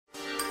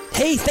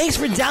Hey, thanks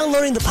for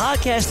downloading the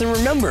podcast. And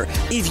remember,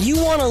 if you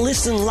want to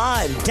listen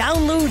live,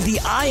 download the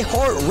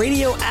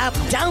iHeartRadio app,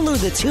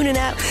 download the TuneIn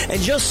app,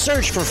 and just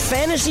search for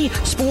Fantasy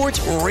Sports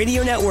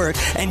Radio Network,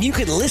 and you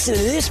can listen to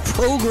this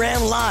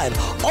program live.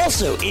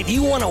 Also, if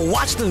you want to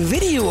watch the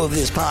video of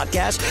this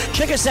podcast,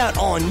 check us out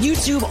on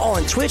YouTube,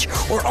 on Twitch,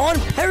 or on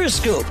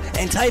Periscope,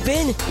 and type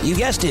in, you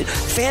guessed it,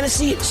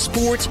 Fantasy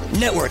Sports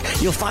Network.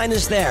 You'll find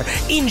us there.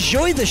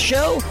 Enjoy the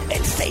show,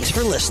 and thanks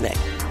for listening.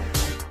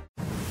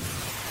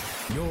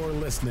 You're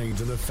listening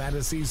to the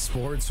Fantasy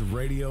Sports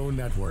Radio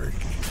Network.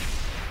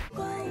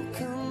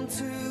 Welcome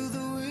to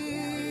the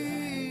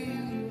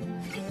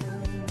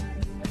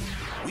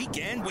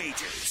Weekend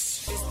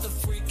Wagers. It's the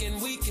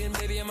freaking weekend,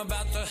 baby. I'm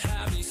about to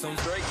have me some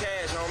Straight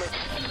cash,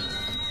 homie.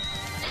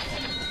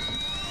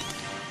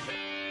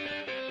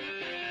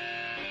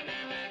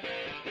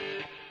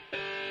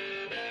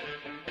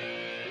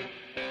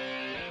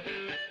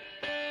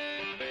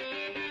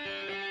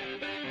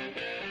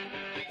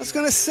 I was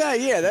going to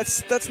say, yeah,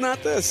 that's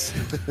not this.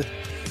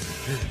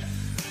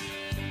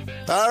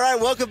 All right,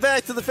 welcome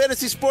back to the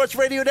Fantasy Sports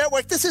Radio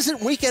Network. This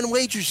isn't Weekend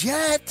Wagers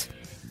yet.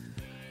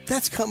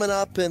 That's coming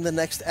up in the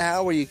next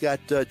hour. You got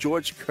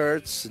George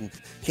Kurtz and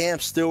Cam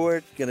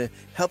Stewart going to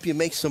help you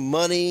make some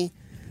money.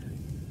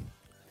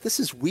 This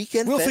is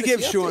Weekend We'll Fantasy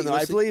forgive Sean, though.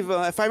 I believe,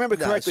 if I remember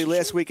correctly, No,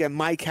 last weekend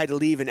Mike had to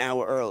leave an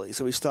hour early,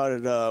 so we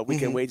started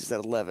Weekend Wages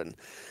at 11.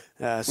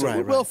 So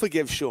Right, we'll right.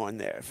 forgive Sean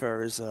there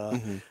for his.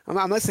 I'm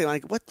not saying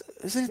like what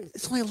is it?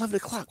 It's only 11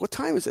 o'clock. What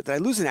time is it? Did I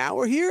lose an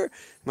hour here?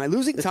 Am I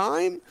losing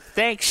time?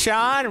 Thanks,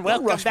 Sean.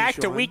 Welcome rush me, back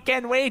to Sean.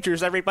 Weekend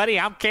Wagers, everybody.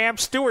 I'm Cam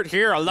Stewart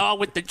here, along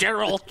with the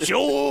General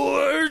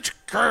George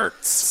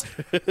Kurtz.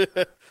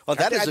 Oh,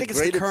 that is I a think it's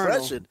great the Colonel.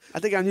 impression. I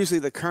think I'm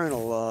usually the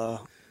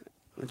Colonel.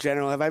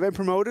 General, have I been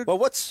promoted? Well,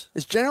 what's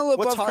General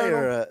above higher?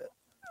 Colonel?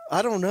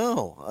 I don't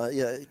know.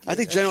 Yeah, I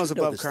think General's should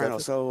know above this Colonel,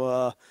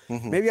 stuff. so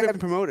maybe I haven't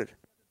promoted.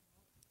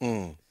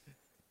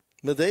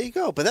 But there you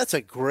go. But that's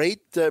a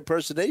great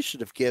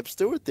impersonation of Cam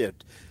Stewart there.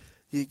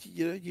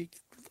 You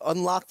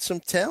unlocked some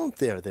talent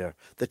there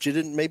that you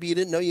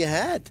didn't know you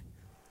had.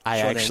 I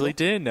Sean actually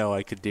Engel. didn't know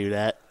I could do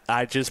that.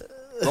 I just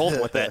rolled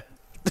with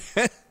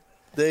it.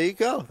 There you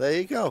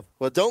go.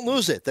 Well, don't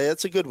lose it.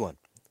 That's a good one.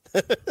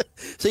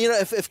 So,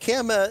 if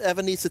Cam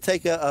ever needs to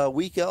take a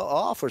week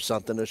off or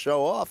something, a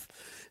show off,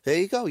 there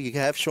you go. You can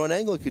have Sean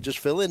Engel who could just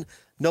fill in.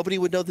 Nobody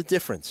would know the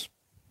difference.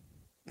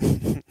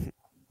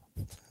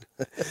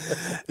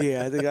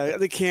 Yeah, I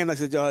think Cam likes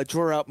to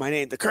draw out my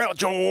name, the Colonel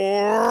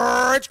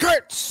George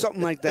Kurtz,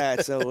 something like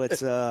that. So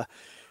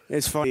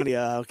it's funny.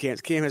 Cam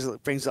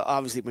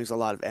obviously brings a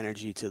lot of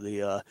energy to the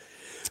show.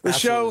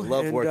 Absolutely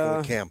love and, working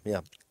with Cam.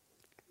 Yeah.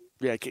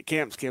 Yeah,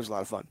 Cam's a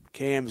lot of fun.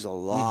 Cam's a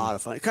lot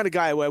of fun. The kind of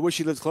guy I wish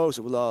he lived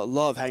closer. Would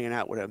love hanging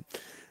out with him.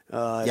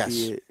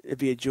 Yes. It'd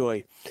be a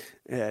joy.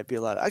 Yeah, it'd be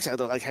a lot. Actually,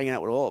 I like hanging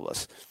out with all of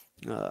us.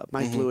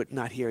 Mike Blewett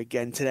not here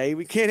again today.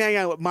 We can't hang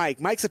out with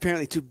Mike. Mike's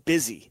apparently too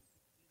busy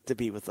to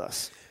be with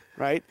us,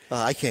 right?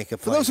 I can't For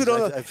complain. those who don't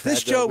know, I've this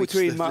had, show weeks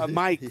between to-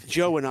 Mike,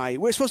 Joe, and I,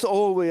 we're supposed to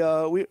all we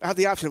have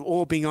the option of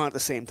all being on at the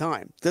same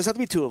time. Doesn't have to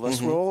be two of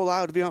us. We're all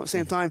allowed to be on at the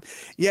same time.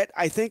 Yet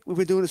I think we've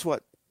been doing this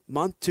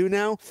month, two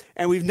now,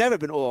 and we've never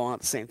been all on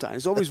at the same time.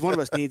 There's always one of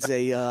us needs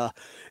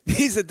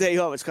a day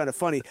off. It's kind of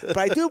funny, but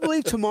I do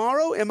believe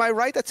tomorrow. Am I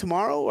right that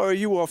tomorrow, or are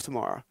you off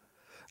tomorrow?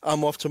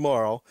 I'm off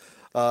tomorrow.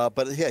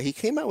 But yeah, he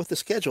came out with the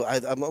schedule.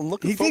 I'm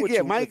looking forward to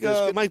it.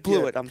 Mike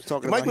Blewett. I'm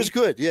talking about. Mike was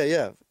good.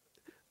 Yeah.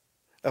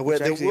 Where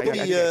there actually, will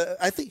be,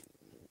 I think,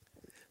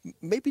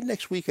 maybe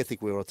next week. I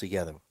think we're all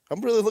together.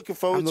 I'm really looking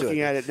forward I'm to it.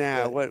 looking at it now.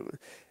 Yeah. What?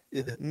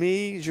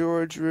 Me,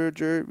 George,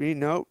 Roger, me,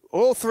 no.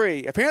 All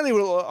three. Apparently,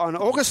 we're on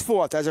August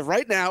 4th. As of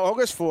right now,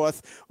 August 4th,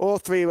 all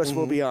three of us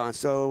will be on.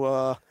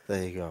 So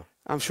There you go.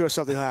 I'm sure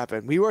something will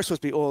happen. We were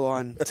supposed to be all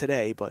on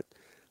today, but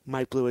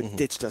Mike Blewett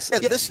ditched us.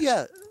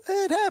 Yeah,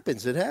 it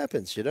happens. It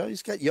happens.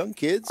 He's got young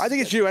kids. I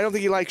think it's you. I don't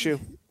think he likes you.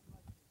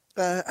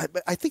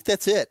 I think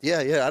that's it.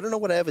 Yeah. I don't know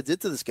what I ever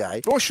did to this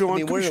guy. Or Sean. I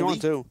mean, Could we're be in a Sean,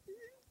 league- too.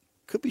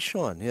 Could be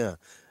Sean. Yeah.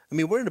 I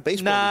mean, we're in a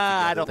baseball Nah,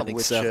 league I don't together, think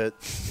which, so.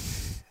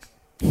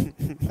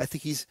 I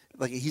think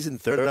he's in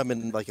third. I'm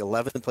in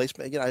 11th place.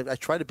 I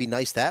try to be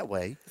nice that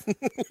way.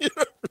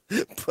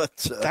 But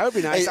That would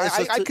be nice.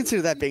 hey, I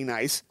consider that being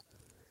nice.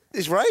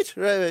 He's right.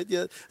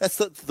 Yeah. That's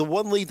the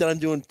one league that I'm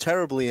doing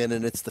terribly in,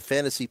 and it's the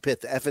Fantasy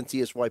Pit, the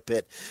FNTSY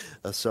Pit.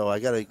 So I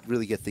got to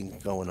really get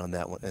things going on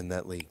that one in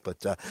that league.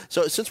 But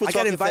so since we're I got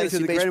talking invited to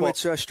fantasy the baseball,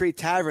 Greenwich Street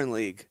Tavern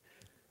League.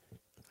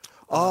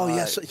 oh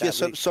yes, that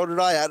league. so did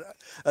I.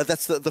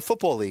 That's the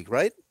football league,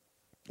 right?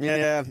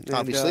 Yeah. And,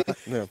 Obviously.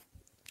 Yeah.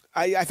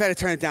 I've had to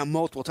turn it down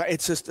multiple times.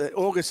 It's just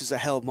August is a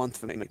hell month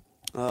for me.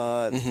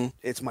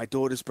 It's my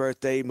daughter's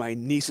birthday, my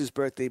niece's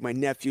birthday, my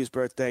nephew's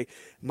birthday,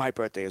 my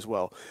birthday as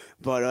well.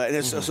 But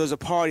and so there's a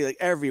party like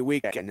every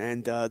weekend,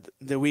 and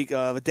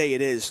the day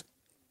it is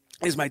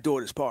my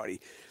daughter's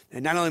party.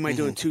 And not only am I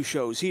doing two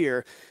shows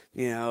here,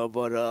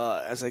 but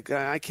I was like,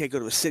 I can't go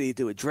to a city to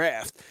do a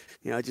draft.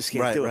 I just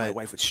can't do it. My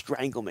wife would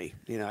strangle me.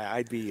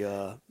 I'd be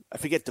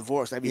if I get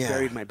divorced, I'd be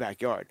buried in my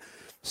backyard.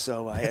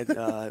 So I had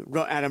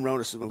Adam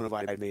Ronas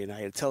invited me, and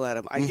I had to tell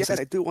Adam, I guess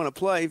I do want to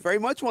play, very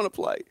much want to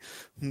play,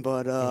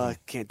 but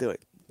can't do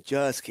it.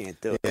 Just can't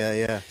do it.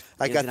 Yeah.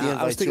 I got the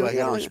invite too. I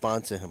got to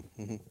respond to him.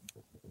 Mm-hmm.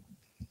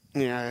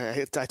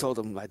 Yeah, I told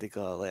him, I think,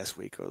 last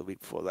week or the week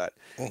before that.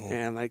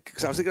 And,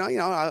 because I was thinking,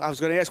 I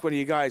was going to ask one of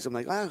you guys. I'm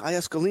like, I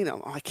asked Galena.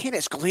 I can't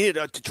ask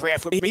Galena to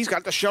draft with me. He's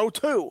got the show,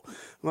 too.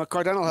 I'm like,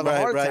 Cardano will have a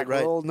heart attack.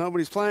 Well,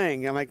 nobody's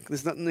playing. I'm like,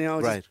 there's nothing,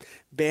 it's just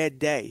bad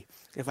day.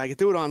 If I could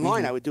do it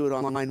online, I would do it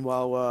online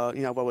while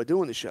we're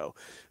doing the show.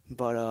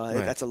 But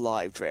that's a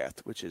live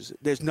draft,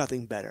 there's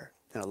nothing better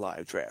than a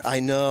live draft. I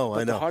know.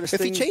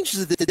 If he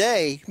changes it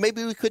today,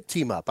 maybe we could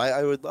team up.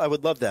 I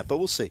would love that, but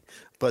we'll see.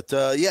 But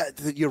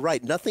you're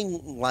right.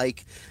 Nothing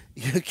like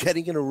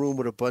getting in a room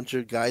with a bunch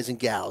of guys and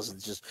gals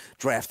and just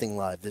drafting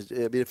live. I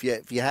mean, if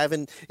you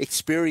haven't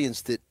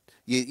experienced it,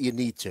 you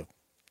need to,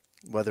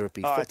 whether it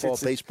be football,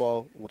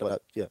 baseball, whatever.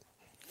 Yeah.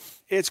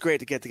 It's great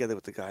to get together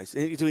with the guys.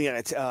 You're doing it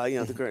at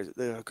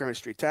the Current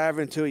Street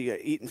Tavern too. You got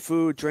eating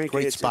food, drinking.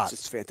 Great spot.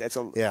 It's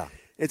fantastic.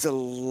 It's a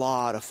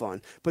lot of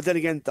fun. But then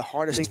again, the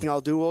hardest thing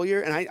I'll do all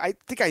year, and I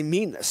think I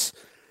mean this,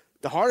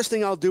 the hardest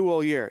thing I'll do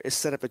all year is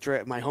set up a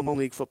draft, my home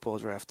league football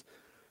draft.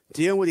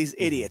 Dealing with these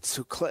idiots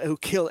who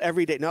kill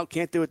every day. No,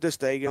 can't do it this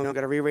day. Got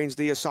to rearrange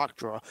the sock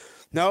drawer.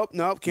 Nope,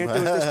 can't do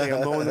it this day.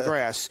 I'm mowing the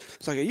grass.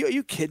 It's like, are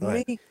you kidding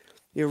me?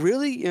 You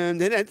really? And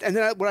then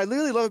what I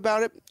really love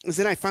about it is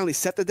then I finally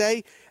set the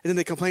day, and then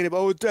they complain about,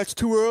 oh, that's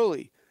too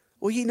early.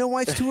 Well, you know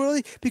why it's too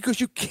early?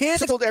 Because you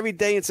canceled every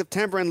day in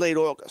September and late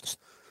August.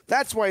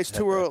 That's why it's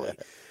too early.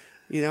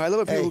 I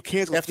love people who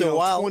cancel after a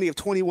while, 20 of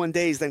 21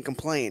 days, then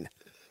complain.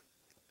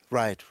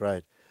 Right.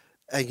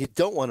 And you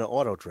don't want to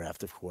auto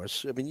draft, of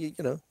course. I mean,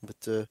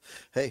 but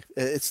hey,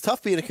 it's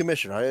tough being a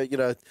commissioner.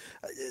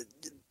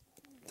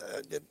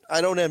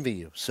 I don't envy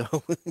you.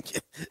 So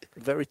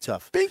very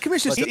tough. Being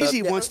commissioner is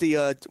easy once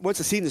the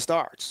season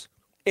starts.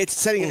 It's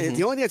setting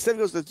the only thing that's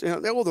difficult is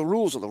all the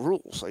rules are the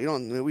rules. So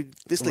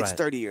this league's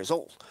 30 years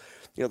old.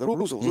 The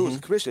rules are rules.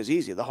 The commissioner is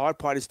easy. The hard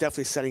part is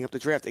definitely setting up the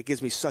draft. It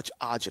gives me such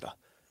agita.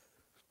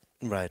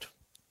 Right.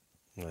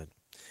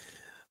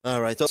 All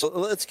right, so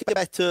let's get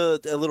back to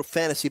a little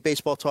fantasy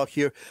baseball talk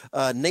here.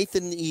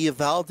 Nathan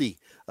Eovaldi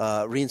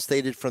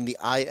reinstated from the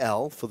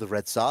IL for the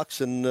Red Sox,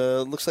 and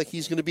looks like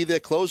he's going to be their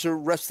closer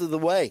rest of the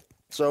way.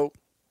 So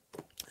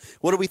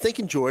what are we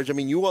thinking, George? I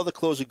mean, you are the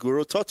closer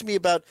guru. Talk to me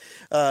about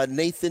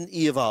Nathan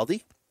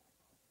Eovaldi.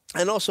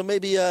 And also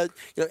maybe,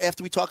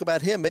 after we talk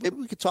about him, maybe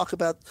we could talk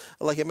about,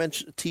 like I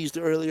teased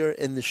earlier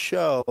in the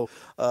show,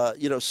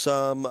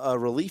 some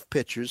relief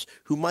pitchers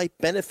who might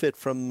benefit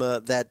from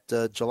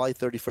that July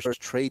 31st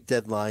trade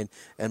deadline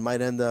and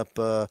might end up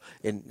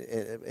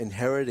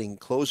inheriting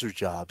closer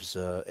jobs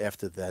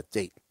after that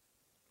date.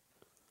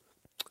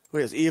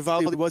 Well, yes,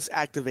 Eovaldi was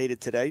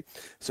activated today,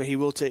 so he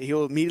will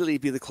immediately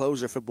be the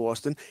closer for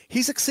Boston.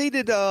 He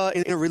succeeded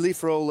in a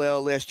relief role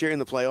last year in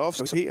the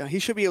playoffs, so he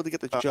should be able to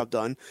get the job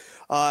done.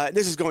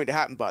 This is going to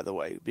happen, by the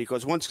way,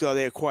 because once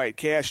they acquired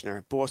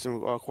Cashner,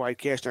 Boston acquired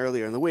Cashner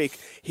earlier in the week,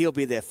 he'll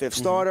be their fifth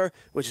starter,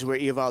 which is where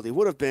Eovaldi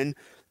would have been,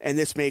 and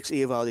this makes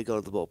Eovaldi go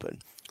to the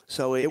bullpen.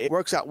 So it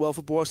works out well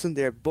for Boston.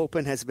 Their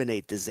bullpen has been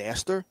a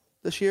disaster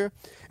this year,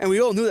 and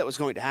we all knew that was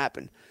going to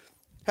happen.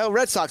 Hell,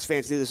 Red Sox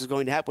fans knew this was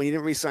going to happen when you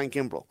didn't re-sign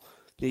Kimbrel.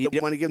 You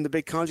didn't want to give him the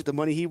big contract, the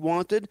money he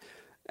wanted,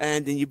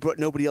 and then you brought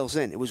nobody else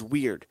in. It was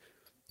weird.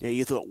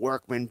 You thought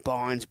Workman,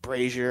 Barnes,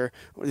 Brazier,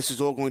 this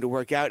is all going to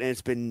work out, and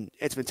it's been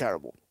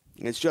terrible.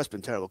 It's just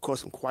been terrible. It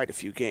cost them quite a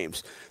few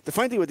games. The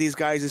funny thing with these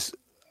guys is,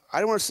 I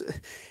don't want to.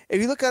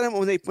 If you look at them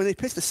when they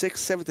pitch the 6th,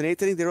 7th, and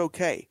 8th inning, they're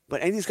okay. But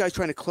any of these guys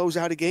trying to close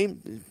out a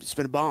game, it's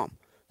been a bomb.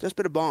 Just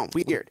been a bomb.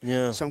 Weird.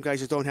 Yeah. Some guys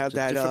just don't have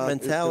that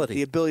mentality.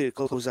 The ability to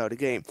close out a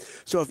game.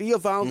 So if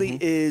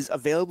Eovaldi is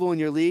available in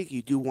your league,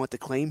 you do want to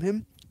claim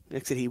him.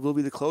 Like I said, he will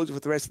be the closer for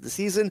the rest of the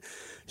season.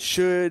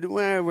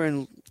 We're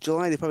in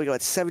July, they probably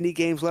got 70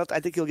 games left. I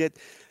think he'll get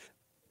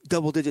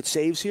double-digit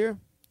saves here.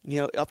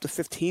 Up to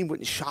 15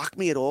 wouldn't shock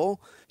me at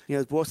all.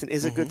 Boston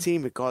is a good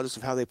team, regardless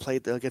of how they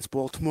played against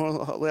Baltimore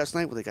last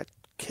night, where they got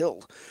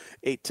killed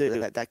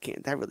 8-2.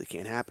 That really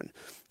can't happen.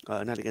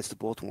 Not against the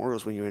Baltimore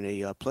Orioles when you're in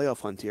a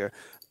playoff hunt here.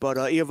 But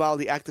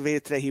Eovaldi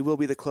activated today. He will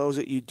be the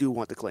closer. You do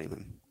want to claim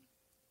him.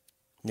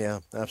 Yeah,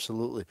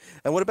 absolutely.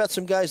 And what about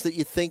some guys that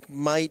you think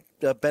might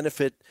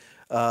benefit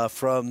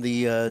from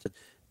the,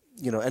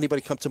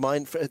 anybody come to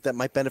mind that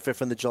might benefit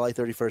from the July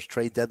 31st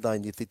trade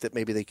deadline? Do you think that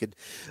maybe they could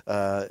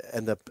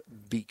end up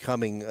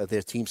becoming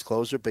their team's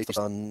closer based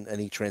on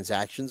any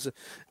transactions?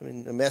 I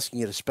mean, I'm asking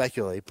you to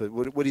speculate, but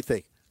what do you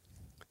think?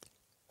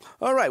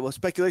 All right. Well,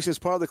 speculation is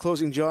part of the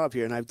closing job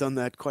here, and I've done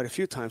that quite a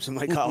few times in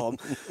my column.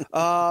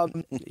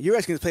 You're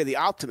asking to play the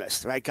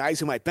optimist, right? Guys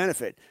who might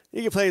benefit.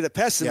 You can play the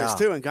pessimist,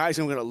 too, and guys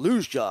who are going to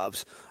lose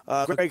jobs.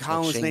 Greg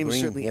Holland's name is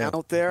certainly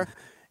out there,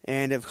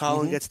 and if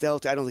Holland gets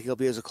dealt, I don't think he'll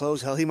be as a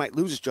closer. Hell, he might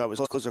lose his job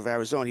as a closer of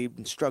Arizona. He's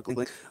been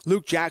struggling.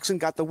 Luke Jackson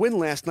got the win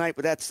last night,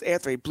 but that's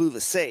after he blew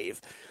the save.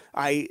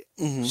 I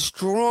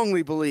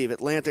strongly believe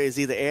Atlanta is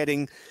either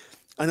adding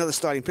another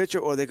starting pitcher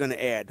or they're going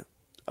to add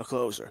a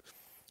closer.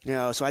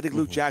 So I think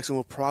Luke Jackson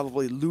will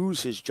probably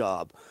lose his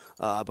job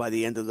by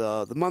the end of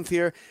the month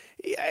here.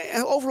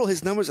 Overall,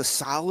 his numbers are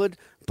solid,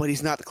 but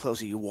he's not the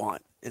closer you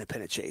want in a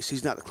pennant chase.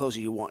 He's not the closer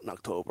you want in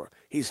October.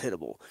 He's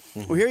hittable.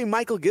 We're hearing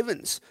Michael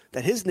Givens,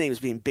 that his name is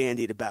being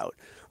bandied about,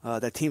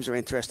 that teams are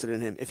interested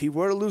in him. If he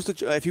were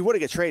to if he were to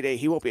get traded,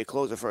 he won't be a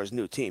closer for his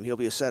new team. He'll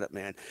be a setup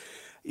man.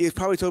 He's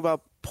probably talking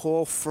about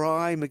Paul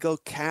Fry, Miguel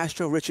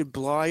Castro, Richard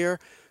Blyer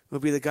will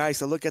be the guys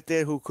to look at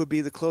there who could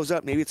be the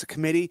closeout. Maybe it's a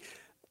committee.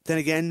 Then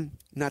again,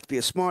 not to be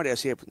a smart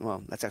ass here, but,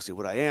 well, that's actually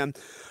what I am.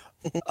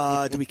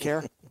 Do we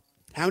care?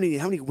 How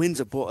many wins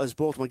is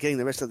Baltimore getting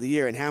the rest of the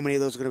year, and how many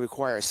of those are going to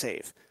require a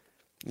save?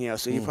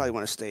 So you probably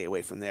want to stay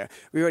away from there.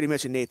 We already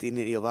mentioned Nathan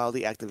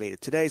Eovaldi activated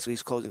today, so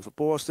he's closing for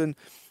Boston.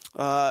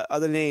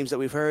 Other names that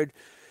we've heard.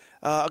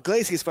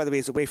 Iglesias, by the way,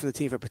 is away from the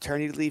team for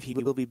paternity leave. He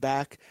will be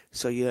back,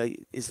 so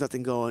there's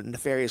nothing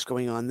nefarious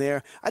going on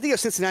there. I think if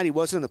Cincinnati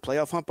wasn't in the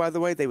playoff hunt, by the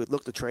way, they would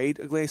look to trade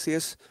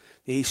Iglesias.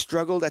 He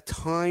struggled at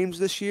times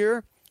this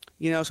year,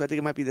 so I think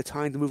it might be the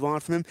time to move on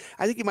from him.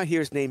 I think you might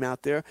hear his name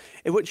out there.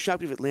 It wouldn't shock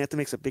me if Atlanta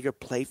makes a bigger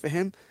play for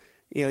him.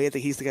 I think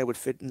he's the guy who would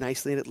fit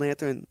nicely in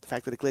Atlanta, and the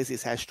fact that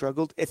Iglesias has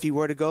struggled. If he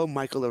were to go,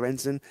 Michael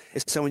Lorenzen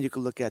is someone you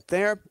could look at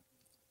there.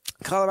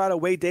 Colorado,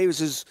 Wade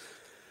Davis is...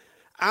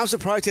 I'm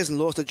surprised he hasn't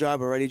lost a job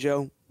already,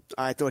 Joe.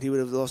 I thought he would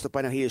have lost it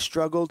by now. He has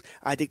struggled.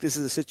 I think this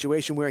is a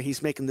situation where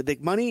he's making the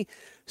big money,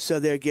 so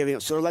they're giving him,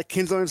 sort of like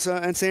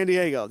Kinsler and San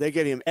Diego, they're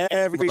giving him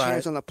every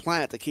chance on the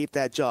planet to keep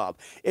that job.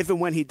 If and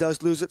when he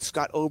does lose it,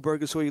 Scott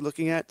Oberg is who you're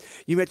looking at.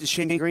 You mentioned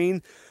Shane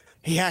Green.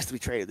 He has to be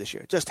traded this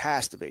year. Just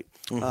has to be.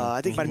 I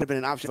think it might have been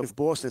an option for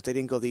Boston if they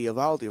didn't go the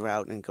Eovaldi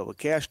route and go with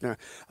Cashner.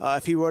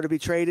 If he were to be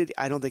traded,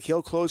 I don't think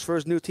he'll close for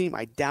his new team.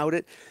 I doubt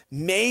it.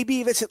 Maybe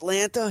if it's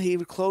Atlanta, he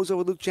would close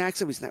over Luke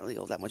Jackson. He's not really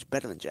all that much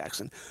better than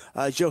Jackson.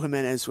 Joe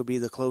Jimenez would be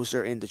the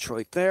closer in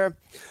Detroit there.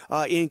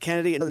 Ian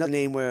Kennedy, another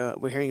name we're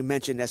hearing him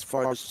mentioned as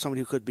far as somebody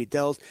who could be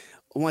dealt.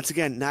 Once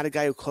again, not a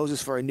guy who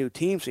closes for a new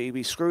team, so he'd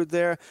be screwed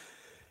there.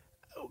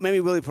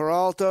 Maybe Willie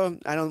Peralta.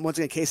 Once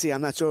again, Casey,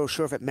 I'm not so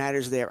sure if it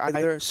matters there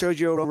either.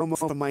 Sergio Romo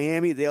from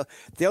Miami.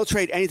 They'll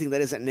trade anything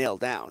that isn't nailed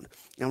down.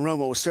 And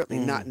Romo was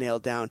certainly not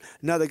nailed down.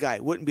 Another guy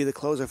wouldn't be the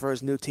closer for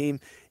his new team.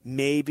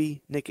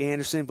 Maybe Nick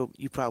Anderson, but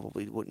you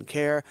probably wouldn't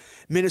care.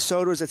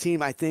 Minnesota is a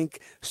team, I think,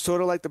 sort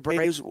of like the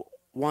Braves,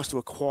 wants to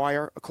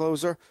acquire a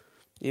closer.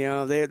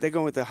 They're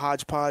going with the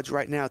hodgepodge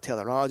right now.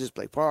 Taylor Rogers,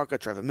 Blake Parker,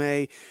 Trevor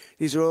May.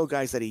 These are all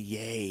guys that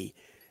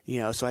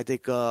so I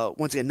think,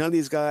 once again, none of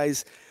these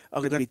guys are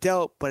going to be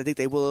dealt, but I think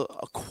they will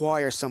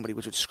acquire somebody,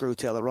 which would screw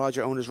Taylor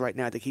Rogers owners right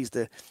now. I think he's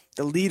the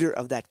leader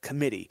of that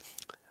committee.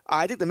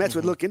 I think the Mets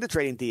would look into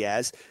trading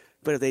Diaz,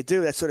 but if they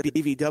do, that's sort of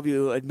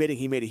BVW admitting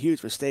he made a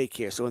huge mistake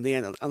here. So in the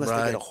end, unless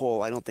they get a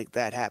haul, I don't think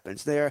that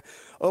happens there.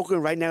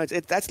 Oakland right now,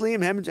 that's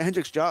Liam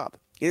Hendriks' job.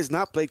 It is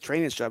not Blake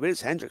Training's job. It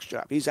is Hendriks'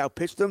 job. He's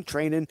outpitched them,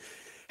 training.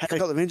 Had a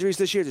couple of injuries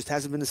this year, just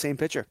hasn't been the same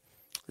pitcher.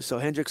 So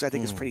Hendricks, I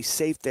think, is pretty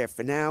safe there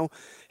for now.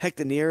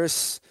 Hector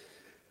Neris,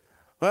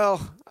 well,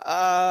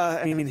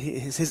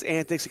 his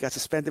antics, he got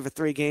suspended for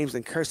 3 games,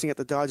 then cursing at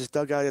the Dodgers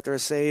dugout after a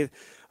save.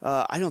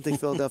 I don't think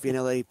Philadelphia and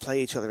L.A.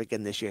 play each other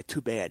again this year.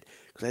 Too bad,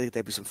 because I think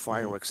there'd be some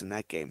fireworks in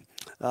that game.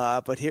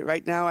 But here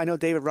right now, I know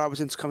David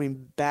Robertson's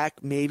coming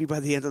back maybe by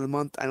the end of the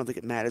month. I don't think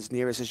it matters.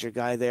 Neris is your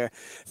guy there.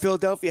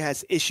 Philadelphia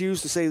has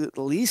issues, to say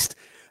the least.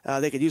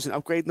 They could use an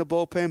upgrade in the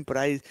bullpen, but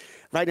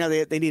right now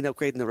they need an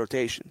upgrade in the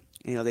rotation.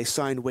 They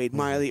signed Wade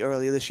Miley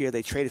earlier this year.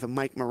 They traded for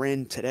Mike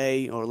Marin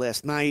today or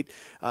last night.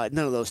 None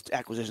of those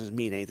acquisitions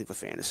mean anything for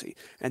fantasy,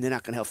 and they're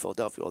not going to help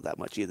Philadelphia all that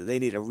much either. They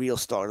need a real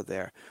starter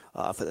there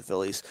for the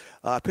Phillies.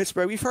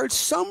 Pittsburgh, we've heard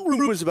some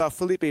rumors about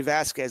Felipe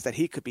Vasquez that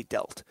he could be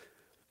dealt.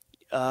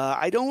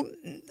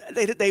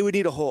 They would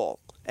need a haul.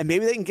 And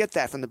maybe they can get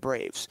that from the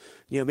Braves.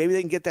 Maybe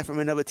they can get that from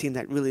another team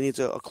that really needs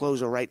a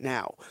closer right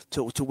now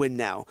to win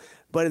now.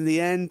 But in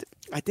the end,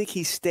 I think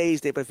he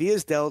stays there. But if he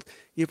is dealt,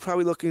 you're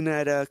probably looking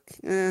at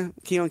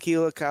Keon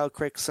Keeler, Kyle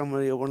Crick,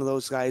 somebody or one of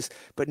those guys.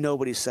 But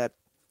nobody's set.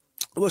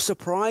 I was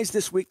surprised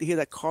this week to hear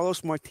that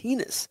Carlos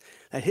Martinez,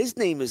 that his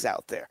name is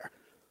out there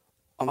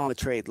on the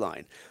trade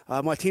line.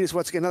 Martinez,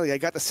 once again, another guy,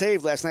 got the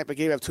save last night but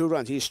gave up 2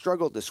 runs. He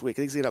struggled this week.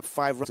 I think he's got up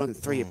 5 runs in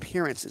 3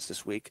 appearances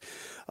this week.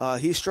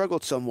 He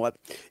struggled somewhat.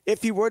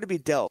 If he were to be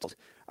dealt,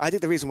 I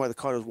think the reason why the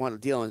Cardinals want to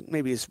deal, and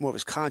maybe it's more of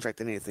his contract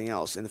than anything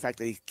else, and the fact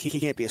that he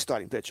can't be a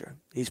starting pitcher.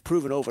 He's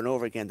proven over and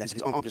over again that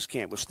his arm just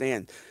can't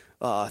withstand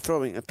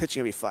throwing and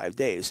pitching every 5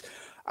 days.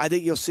 I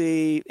think you'll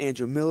see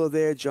Andrew Miller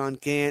there, John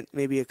Gant,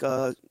 maybe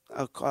a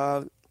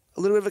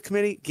little bit of a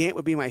committee. Gant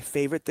would be my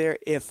favorite there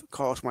if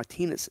Carlos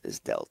Martinez is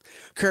dealt.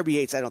 Kirby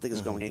Yates, I don't think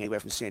is going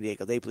anywhere from San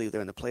Diego. They believe they're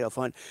in the playoff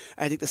hunt.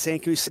 I think the same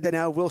can be said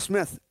now of Will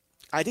Smith.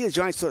 I think the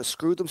Giants sort of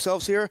screwed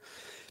themselves here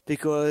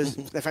because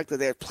the fact that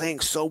they're playing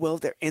so well,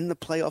 they're in the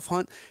playoff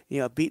hunt,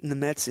 beating the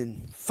Mets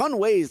in fun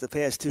ways the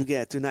past 2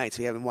 nights.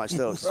 We haven't watched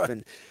those. It's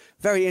been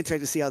very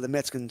interesting to see how the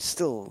Mets can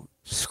still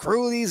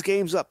screw these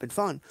games up in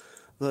fun.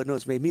 Lord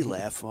knows, it's made me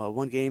laugh.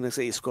 One game, let's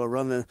say you score a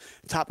run on the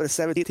top of the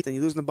 17th, and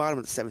you lose in the bottom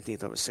of the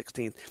 17th over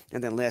 16th.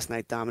 And then last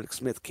night, Dominic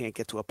Smith can't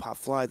get to a pop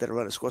fly that a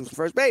runner scores from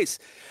first base.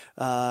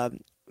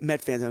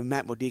 Met fans,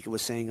 Matt Modica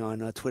was saying on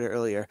Twitter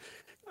earlier,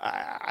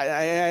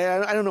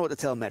 I don't know what to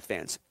tell Met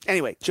fans.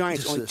 Anyway,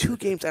 Giants only 2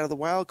 games out of the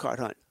wild card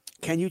hunt.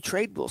 Can you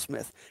trade Will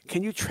Smith?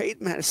 Can you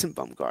trade Madison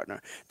Bumgarner?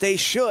 They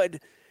should,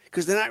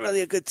 because they're not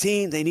really a good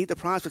team. They need the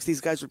prospects these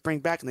guys would bring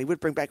back, and they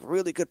would bring back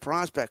really good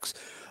prospects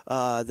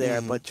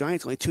there. But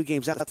Giants only 2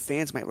 games out.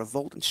 Fans might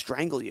revolt and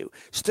strangle you.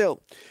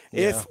 Still,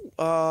 if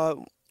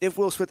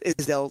Will Smith is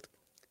dealt,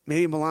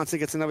 maybe Melancon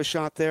gets another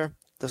shot there.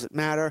 Doesn't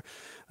matter.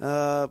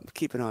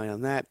 Keep an eye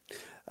on that.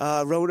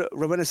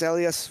 Robertus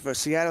Elias for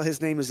Seattle,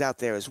 his name is out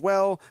there as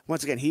well.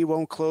 Once again, he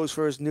won't close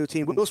for his new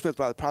team. Will Smith,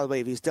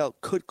 probably, if he's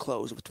dealt, could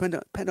close. It would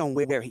depend on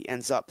where he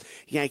ends up.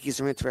 Yankees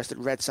are interested.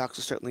 Red Sox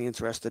are certainly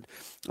interested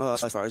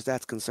as far as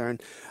that's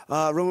concerned.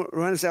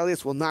 Robertus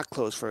Elias will not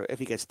close for if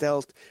he gets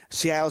dealt.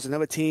 Seattle's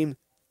another team.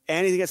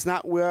 Anything that's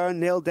not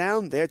nailed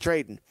down, they're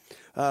trading.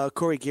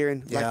 Corey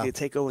Gearin likely to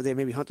take over there,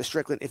 maybe Hunter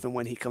Strickland if and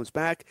when he comes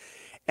back.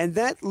 And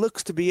that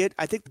looks to be it.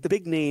 I think the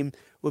big name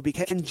would be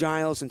Ken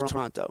Giles in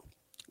Toronto.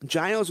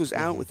 Giles was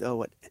out with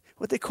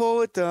what they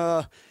call it,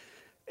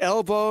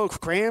 elbow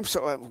cramps.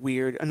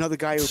 Weird. Another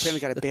guy who apparently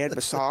got a bad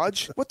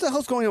massage. What the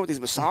hell's going on with these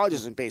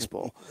massages in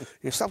baseball?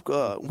 Stuff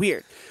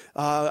weird.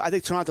 I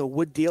think Toronto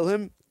would deal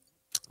him.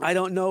 I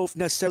don't know if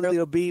necessarily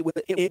it'll be with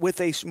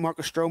a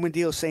Marcus Stroman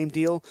deal, same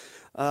deal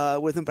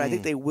with him, but I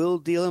think they will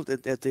deal him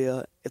if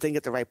they can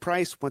get the right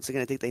price. Once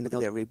again, I think they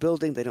know they're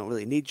rebuilding. They don't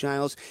really need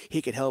Giles.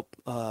 He could help.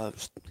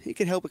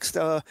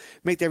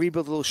 Make their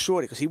rebuild a little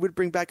shorter because he would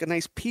bring back a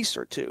nice piece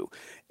or two.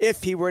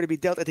 If he were to be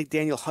dealt, I think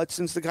Daniel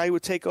Hudson's the guy who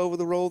would take over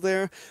the role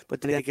there.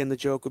 But then again, the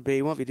joke would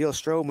be, well, if you deal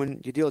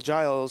Stroman, you deal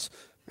Giles.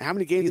 How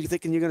many games are you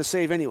thinking you're going to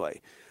save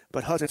anyway?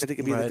 But Hudson, I think,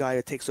 can be the guy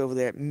that takes over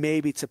there.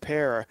 Maybe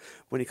Tepera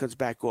when he comes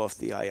back off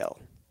the IL.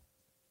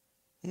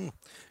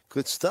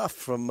 Good stuff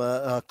from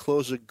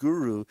closer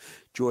guru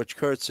George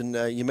Kurtz. And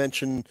you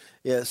mentioned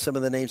some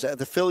of the names.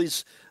 The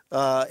Phillies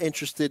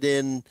interested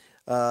in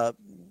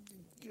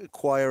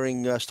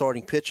acquiring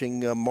starting pitching.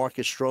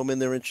 Marcus Stroman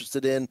they're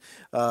interested in.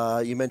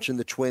 You mentioned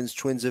the Twins.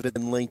 Twins have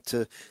been linked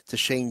to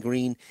Shane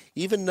Green.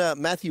 Even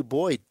Matthew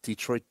Boyd,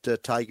 Detroit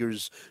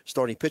Tigers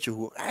starting pitcher,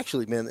 who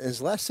actually, man, in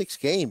his last 6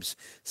 games,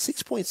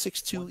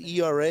 6.62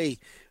 ERA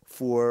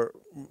for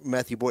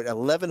Matthew Boyd,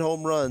 11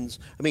 home runs.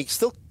 I mean,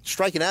 still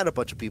striking out a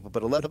bunch of people,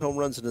 but 11 home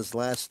runs in his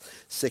last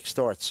 6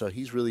 starts. So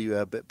he's really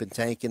been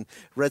tanking.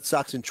 Red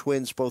Sox and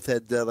Twins both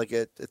had, I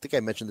think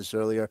I mentioned this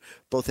earlier,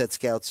 both had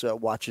scouts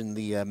watching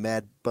the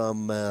Mad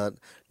Bum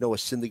Noah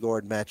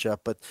Syndergaard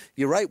matchup. But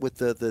you're right, with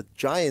the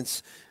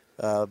Giants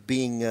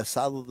being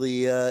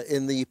solidly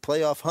in the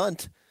playoff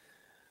hunt.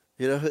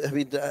 You know, I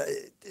mean,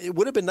 it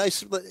would have been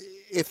nice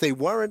if they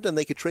weren't and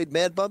they could trade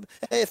Mad Bum.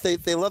 Hey, if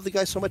they love the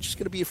guy so much, he's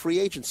going to be a free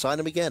agent. Sign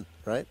him again,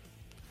 right?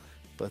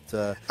 But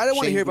I don't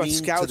want to hear about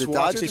scouts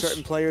watching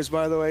certain players,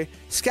 by the way.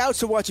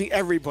 Scouts are watching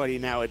everybody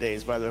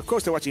nowadays, by the way. Of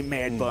course, they're watching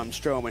Mad Bum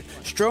Stroman.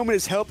 Stroman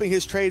is helping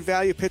his trade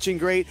value, pitching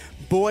great.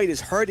 Boyd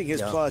is hurting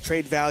his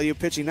trade value,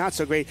 pitching not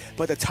so great.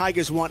 But the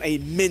Tigers want a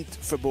mint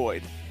for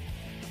Boyd.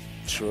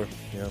 Sure,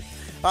 yeah.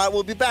 All right,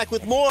 we'll be back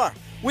with more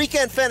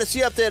Weekend Fantasy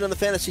Update on the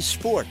Fantasy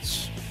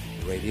Sports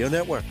Radio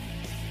Network.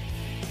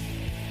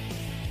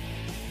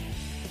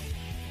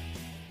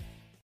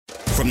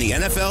 From the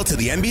NFL to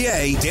the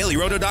NBA,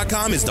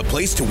 DailyRoto.com is the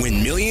place to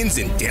win millions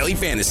in daily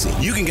fantasy.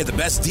 You can get the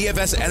best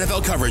DFS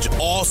NFL coverage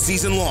all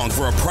season long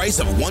for a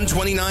price of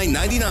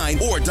 $129.99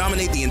 or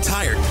dominate the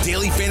entire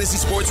daily fantasy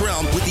sports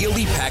realm with the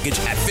Elite Package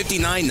at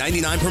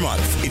 $59.99 per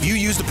month. If you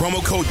use the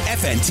promo code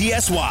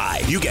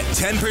FNTSY, you get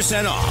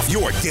 10% off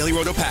your Daily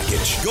Roto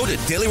package. Go to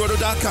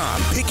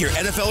DailyRoto.com, pick your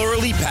NFL or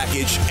Elite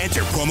Package,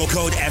 enter promo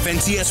code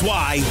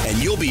FNTSY,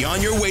 and you'll be on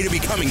your way to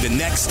becoming the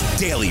next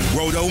Daily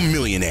Roto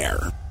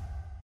millionaire.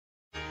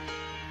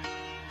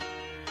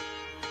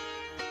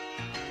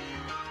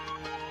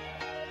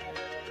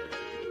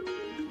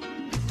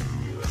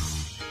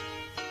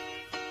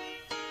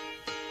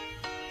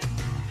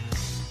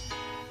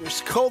 It's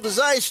cold as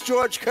ice,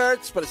 George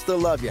Kurtz, but I still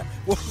love you.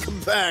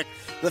 Welcome back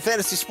to the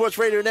Fantasy Sports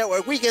Radio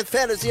Network Weekend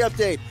Fantasy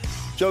Update.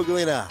 Joe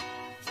Galena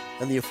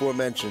and the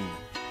aforementioned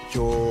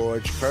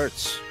George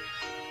Kurtz.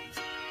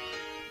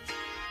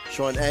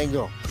 Sean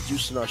Engel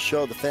producing our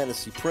show, The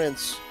Fantasy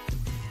Prince.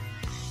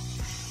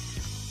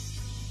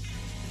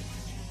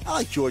 I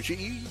like George.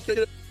 You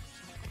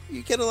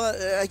get a lot.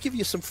 I give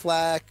you some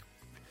flack,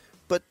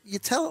 but you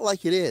tell it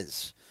like it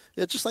is.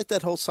 Yeah, just like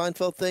that whole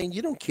Seinfeld thing,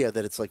 you don't care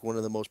that it's like one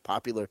of the most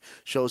popular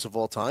shows of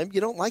all time. You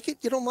don't like it?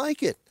 You don't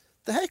like it.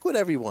 The heck with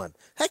everyone.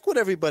 Heck what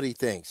everybody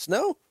thinks.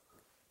 No?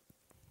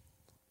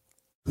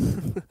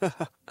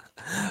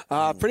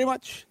 Pretty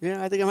much.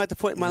 Yeah, I think I'm at the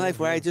point in my life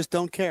where I just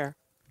don't care.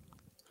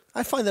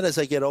 I find that as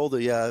I get older,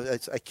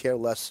 I care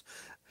less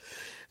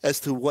as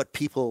to what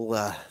people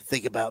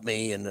think about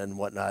me and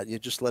whatnot. You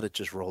just let it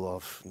just roll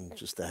off and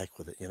just the heck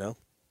with it, you know?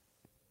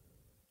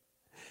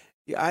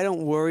 Yeah, I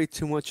don't worry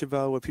too much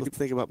about what people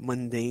think about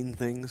mundane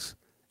things,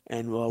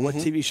 and what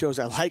TV shows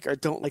I like or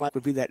don't like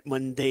would be that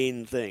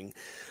mundane thing.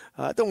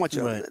 Don't watch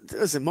it.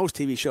 Listen, most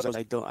TV shows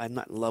I'm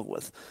not in love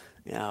with.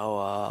 You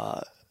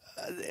know,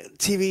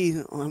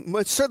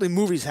 TV, certainly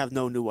movies have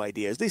no new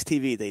ideas. At least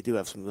TV, they do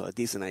have some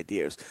decent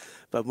ideas.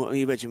 But when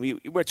you mentioned, we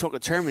were talking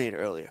Terminator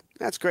earlier.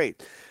 That's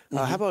great.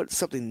 How about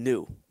something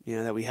new,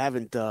 that we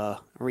haven't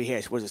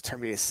rehashed? What is it,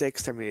 Terminator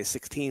 6, Terminator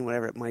 16,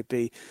 whatever it might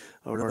be,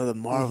 or another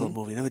Marvel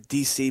movie, another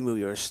DC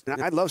movie, or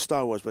I love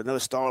Star Wars, but another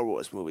Star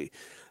Wars movie.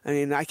 I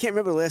mean, I can't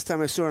remember the last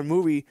time I saw a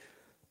movie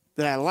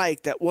that I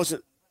liked that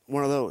wasn't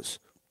one of those.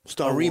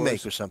 Star a remake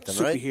Wars, or something,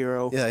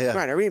 superhero. right? Yeah.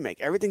 Right, a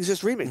remake. Everything's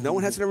just remake. No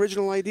one has an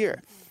original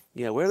idea.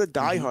 Where are the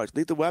diehards?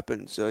 Lethal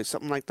Weapons,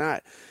 something like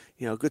that.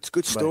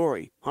 Good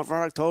story. Hunt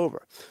for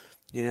October.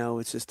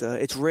 It's just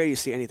it's rare you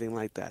see anything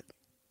like that.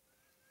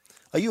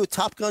 Are you a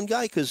Top Gun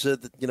guy? Because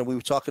we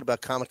were talking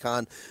about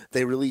Comic-Con.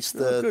 They released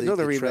the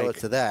trailer remake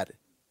to that.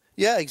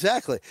 Yeah,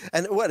 exactly.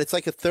 And it's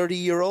like a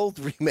 30-year-old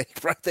remake,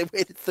 right? They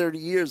waited 30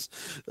 years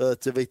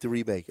to make the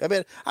remake. I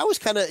mean, I was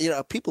kind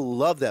of, people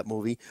love that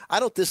movie. I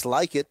don't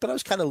dislike it, but I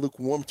was kind of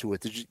lukewarm to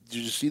it. Did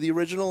you see the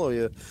original? Or are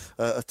you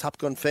a Top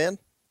Gun fan?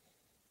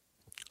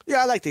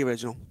 Yeah, I like the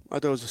original. I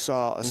thought it was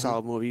a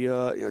solid movie.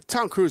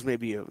 Tom Cruise may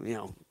be a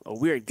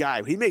weird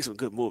guy, but he makes some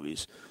good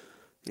movies.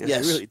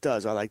 Yes, he really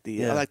does. I like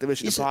the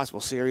Mission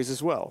Impossible series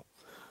as well.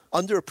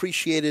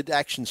 Underappreciated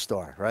action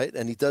star, right?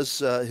 And he does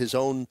his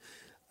own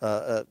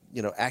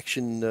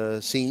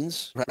action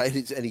scenes,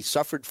 right? And he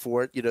suffered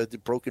for it, the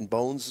broken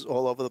bones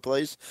all over the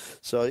place.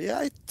 So, yeah,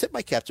 I tip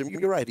my cap to him.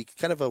 You're right. He's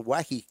kind of a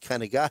wacky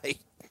kind of guy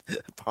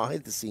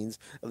behind the scenes.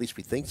 At least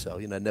we think so.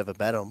 Never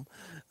met him.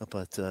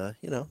 But, kind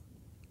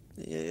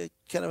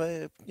of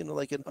a,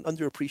 like an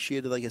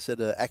underappreciated, like I said,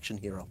 action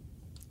hero.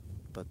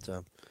 But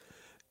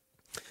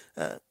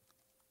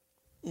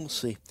we'll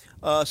see.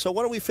 So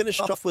why don't we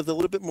finish off with a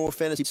little bit more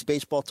fantasy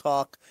baseball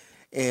talk,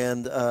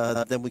 and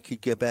then we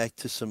could get back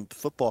to some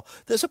football.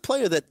 There's a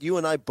player that you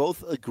and I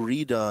both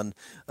agreed on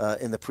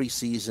in the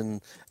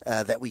preseason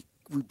that we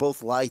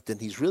both liked,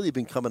 and he's really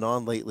been coming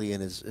on lately,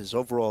 and his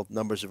overall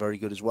numbers are very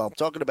good as well. I'm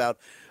talking about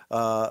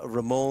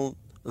Ramon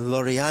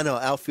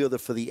Laureano, outfielder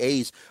for the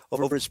A's.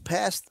 Over his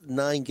past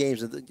 9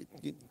 games,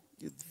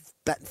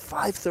 batting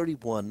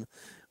 .531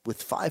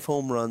 with 5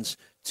 home runs,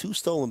 2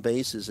 stolen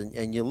bases,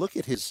 and you look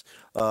at his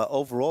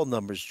overall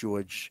numbers,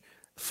 George,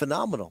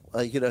 phenomenal.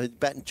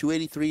 Batting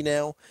 .283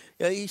 now.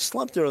 He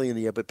slumped early in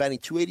the year, but batting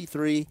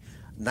 .283,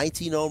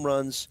 19 home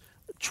runs,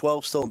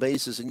 12 stolen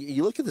bases, and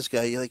you look at this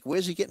guy, you're like,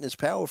 where's he getting his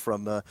power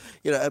from? The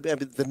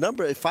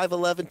number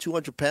 5'11",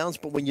 200 pounds,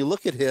 but when you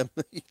look at him,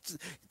 he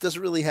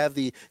doesn't really have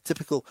the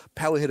typical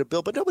power hitter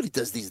build. But nobody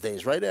does these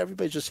days, right?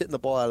 Everybody's just hitting the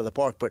ball out of the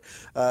park. But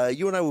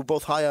you and I were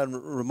both high on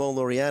Ramon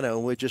Laureano,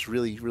 and we're just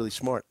really, really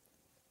smart.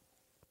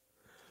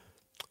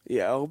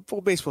 Yeah,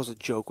 baseball's a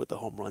joke with the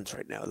home runs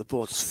right now. The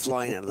ball's just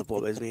flying out of the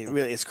ball. I mean,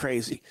 really, it's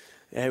crazy.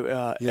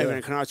 Evan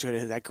Encarnacion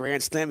had that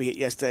grand slam he hit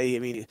yesterday. I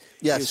mean,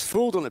 he was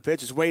fooled on the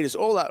pitch. His weight is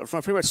all out in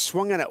front. Pretty much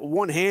swung at it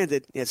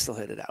one-handed, yet still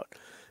hit it out.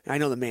 I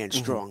know the man's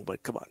strong,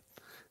 but come on.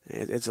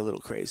 It's a little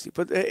crazy.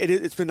 But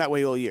it's been that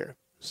way all year.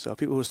 So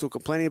people who are still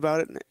complaining about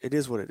it, it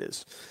is what it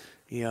is.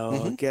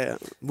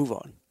 Move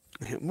on.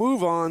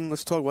 Move on.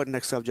 Let's talk about the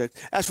next subject.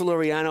 As for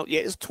Laureano,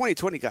 it's a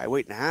 2020 guy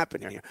waiting to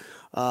happen here.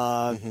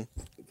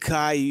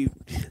 Guy,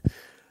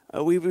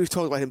 we've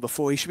talked about him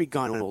before. He should be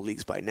gone in all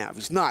leagues by now. If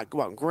he's not,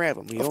 go out and grab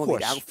him. You don't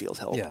need outfield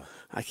help. Yeah.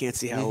 I can't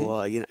see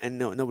how,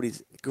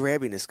 nobody's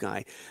grabbing this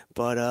guy.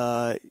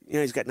 But,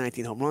 he's got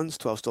 19 home runs,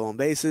 12 stolen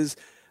bases.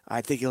 I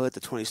think he'll hit the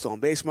 20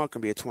 stolen base mark,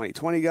 going to be a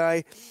 2020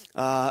 guy.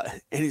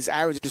 And his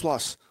average is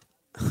plus.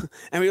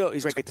 And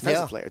he's a great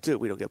defensive player, too.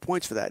 We don't get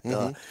points for that.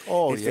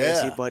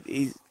 Fantasy, but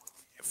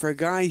for a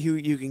guy who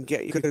you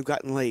could have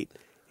gotten late,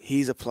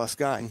 he's a plus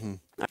guy.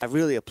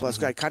 Really a plus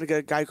guy. Kind of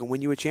a guy who can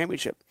win you a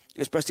championship,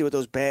 especially with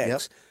those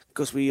bags.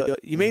 Because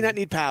you may not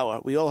need power.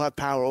 We all have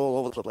power all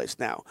over the place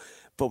now,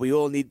 but we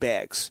all need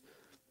bags.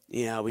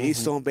 We need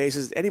stolen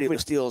bases. Anybody who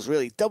steals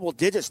really double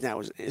digits now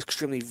is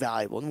extremely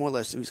valuable. More or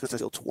less, he's going to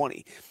steal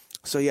 20.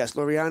 So yes,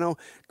 Laureano,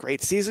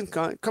 great season,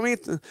 coming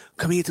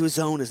into his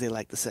own, as they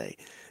like to say.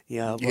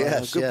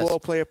 Good ball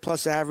player,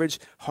 plus average.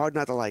 Hard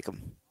not to like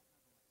him.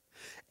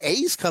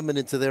 A's coming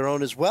into their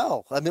own as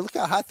well. I mean, look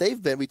how hot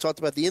they've been. We talked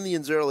about the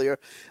Indians earlier.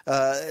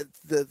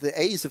 The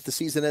A's, if the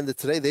season ended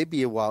today, they'd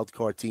be a wild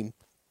card team.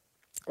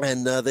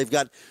 And they've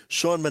got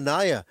Sean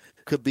Manaea,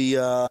 could be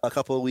a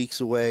couple of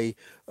weeks away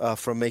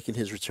from making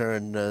his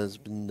return. Has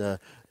been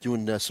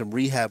doing some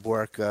rehab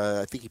work.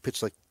 I think he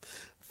pitched like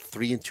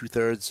 3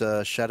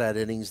 2/3 shutout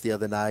innings the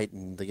other night,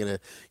 and they're going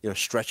to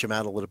stretch him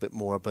out a little bit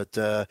more. But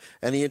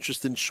any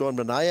interest in Sean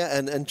Manaea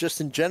and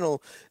just in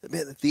general,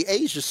 man, the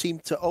A's just seem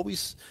to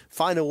always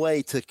find a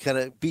way to kind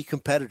of be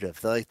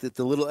competitive. They're like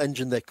the little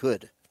engine that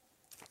could.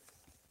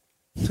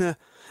 People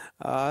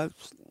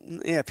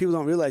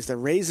don't realize the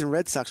Rays and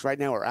Red Sox right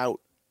now are out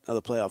of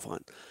the playoff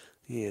hunt.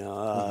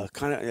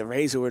 Kind of the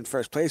Rays who were in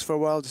first place for a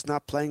while, just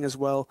not playing as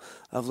well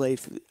of late.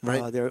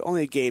 Right. They're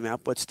only a game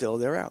out, but still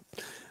they're out.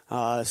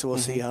 So we'll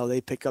see how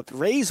they pick up. The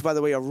Rays, by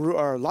the way,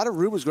 are a lot of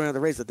rumors going on the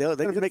Rays that they're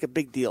going to make a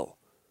big deal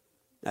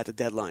at the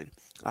deadline.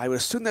 I would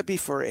assume that'd be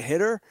for a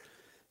hitter,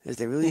 Is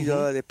they really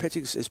their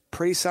pitching is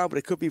pretty solid, but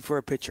it could be for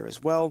a pitcher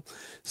as well.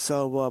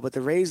 So, but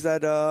the Rays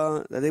that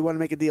they want to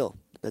make a deal,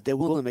 that they're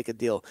willing to make a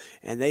deal,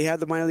 and they have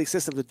the minor league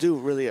system to do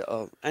really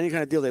any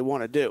kind of deal they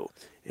want to do.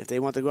 If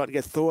they want to go out and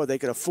get Thor, they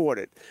can afford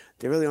it.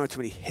 There really aren't too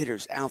many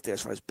hitters out there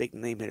as far as big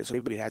name hitters. So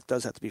maybe that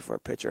does have to be for a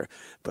pitcher.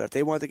 But if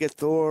they want to get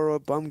Thor or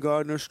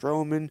Bumgarner,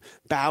 Stroman,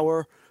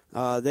 Bauer,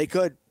 they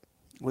could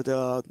with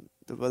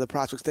the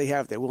prospects they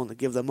have. They're willing to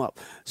give them up.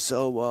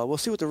 So we'll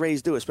see what the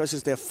Rays do, especially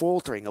since they're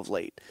faltering of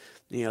late.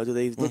 Do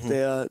they look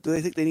do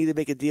they think they need to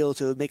make a deal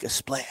to make a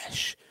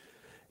splash?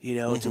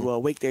 To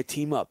wake their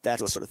team up, that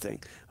sort of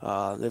thing.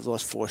 They've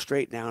lost 4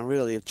 straight now, and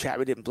really, if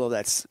Chapman didn't blow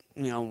that,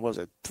 what was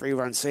it,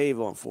 3-run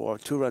save on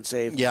 2-run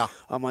save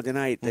on Monday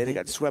night, they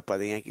got swept by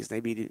the Yankees.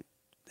 They'd be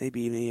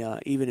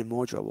even in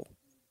more trouble.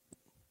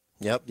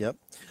 Yep.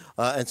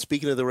 And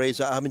speaking of the Rays,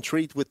 I'm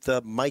intrigued with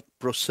Mike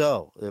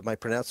Brosseau. Am I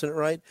pronouncing it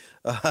right?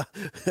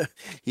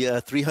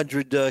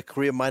 300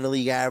 career minor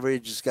league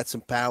average. He's got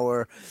some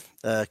power.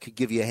 Could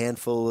give you a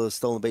handful of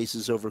stolen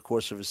bases over the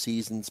course of a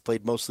season. He's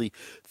played mostly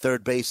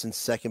third base and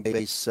second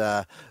base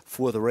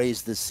for the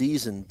Rays this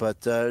season.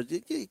 But I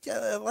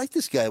like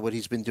this guy, what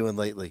he's been doing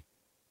lately.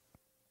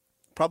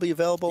 Probably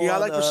available I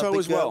like Brosseau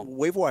as well.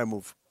 Waiver wire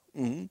move.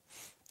 Mm-hmm.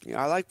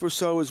 Yeah, I like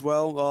Brosseau as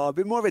well. A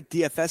bit more of a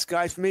DFS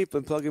guy for me,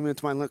 but plugging him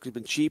into my lineup has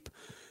been cheap.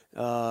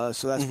 So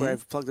that's where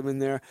I've plugged him in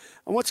there.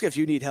 And once again, if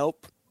you need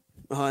help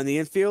in the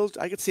infield,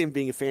 I could see him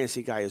being a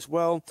fantasy guy as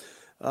well.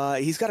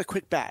 He's got a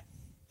quick bat.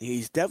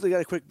 He's definitely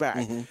got a quick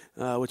bat,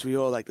 which we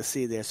all like to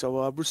see there. So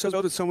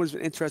Brosseau is someone who's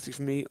been interesting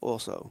for me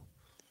also.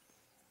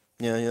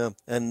 Yeah.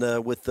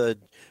 And with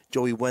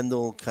Joey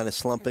Wendell kind of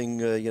slumping,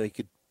 you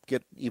could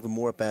get even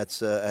more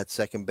bats at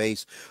second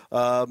base.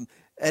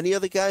 Any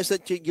other guys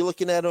that you're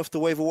looking at off the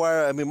waiver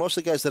wire? I mean, most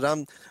of the guys that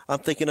I'm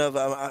thinking of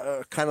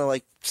are kind of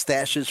like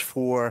stashes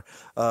for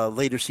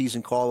later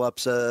season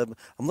call-ups. I'm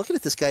looking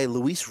at this guy,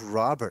 Luis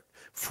Robert,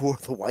 for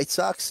the White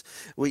Sox.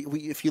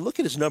 If you look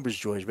at his numbers,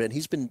 George, man,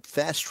 he's been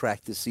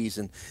fast-tracked this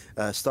season.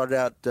 Started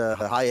out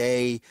high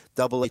A,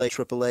 double A,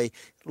 triple A.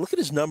 Look at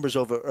his numbers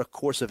over a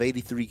course of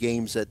 83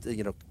 games at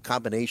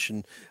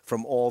combination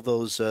from all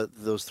those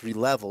 3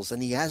 levels,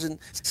 and he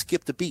hasn't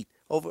skipped a beat.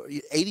 Over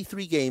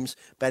 83 games,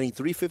 batting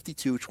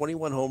 .352,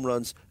 21 home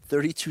runs,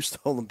 32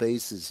 stolen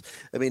bases.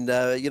 I mean,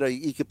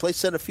 you could play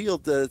center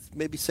field,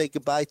 maybe say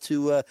goodbye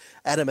to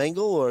Adam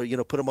Engel or,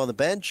 put him on the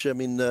bench. I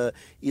mean,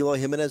 Eloy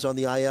Jimenez on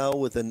the IL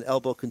with an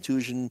elbow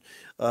contusion.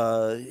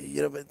 But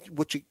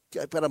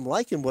I'm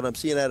liking what I'm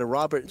seeing out of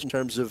Robert in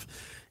terms of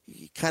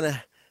he kind of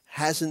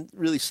hasn't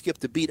really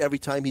skipped a beat every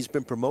time he's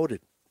been promoted.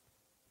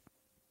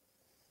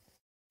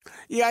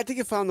 Yeah, I think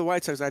if I'm the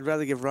White Sox, I'd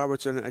rather give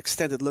Roberts an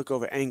extended look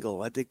over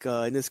Engel. I think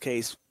in this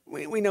case,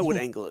 we know what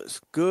Engel is.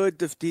 Good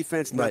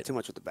defense, not too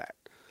much with the bat.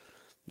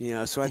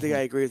 So I think I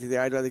agree with you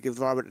there. I'd rather give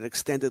Robert an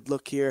extended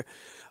look here.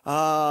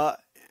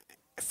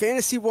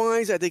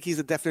 Fantasy-wise, I think he's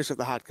the definition of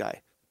the hot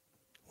guy.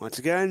 Once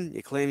again,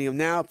 you're claiming him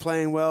now,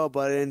 playing well,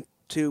 but in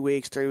 2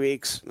 weeks, 3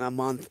 weeks, a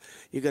month,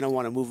 you're going to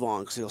want to move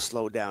on because he'll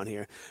slow down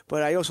here.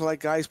 But I also like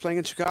guys playing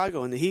in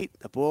Chicago in the heat.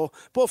 The ball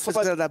flies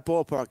out of that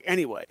ballpark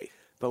anyway.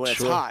 But when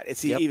it's hot,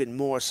 it's even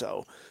more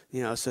so.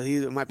 So he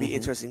might be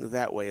interesting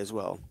that way as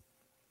well.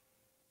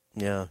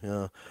 Yeah.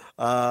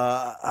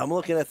 I'm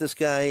looking at this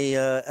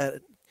guy,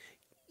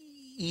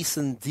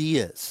 Isan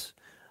Diaz,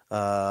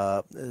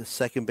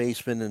 second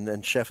baseman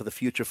and chef of the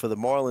future for the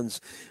Marlins.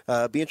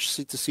 Be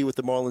interesting to see what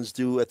the Marlins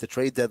do at the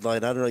trade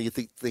deadline. I don't know. You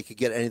think they could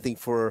get anything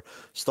for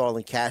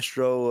Starlin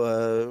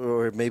Castro,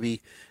 or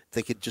maybe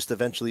they could just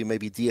eventually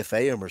maybe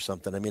DFA him or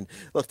something? I mean,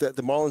 look, the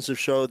Marlins have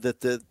showed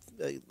that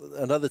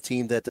another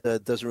team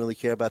that doesn't really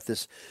care about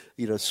this,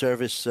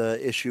 service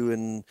issue.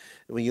 And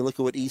when you look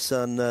at what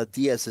Isan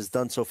Diaz has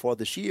done so far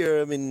this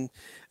year, I mean,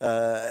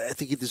 I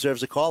think he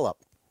deserves a call-up.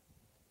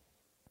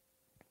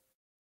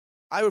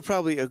 I would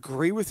probably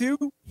agree with you,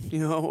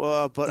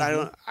 but I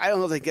don't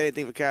know if they get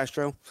anything for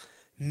Castro.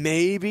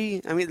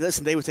 Maybe. I mean,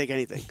 listen, they would take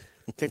anything.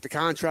 Take the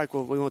contract.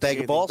 Well, we won't take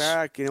anything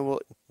back.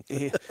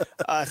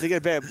 If they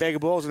get a bag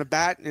of balls and a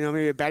bat,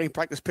 maybe a batting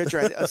practice pitcher,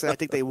 I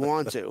think they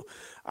want to.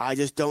 I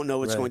just don't know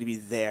what's going to be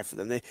there for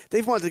them.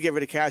 They've wanted to get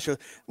rid of Castro.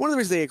 One of the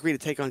reasons they agreed to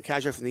take on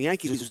Castro from the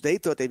Yankees was they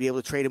thought they'd be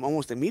able to trade him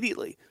almost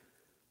immediately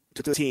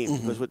to the team.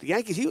 Because with the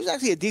Yankees, he was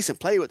actually a decent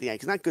player with the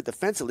Yankees. Not good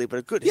defensively, but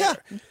a good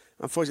hitter.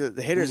 Unfortunately,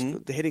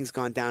 the hitting's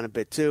gone down a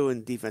bit too,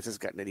 and defense has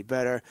gotten any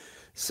better.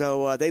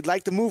 So they'd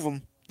like to move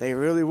him. They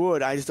really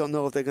would. I just don't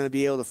know if they're going to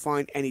be able to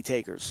find any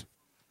takers.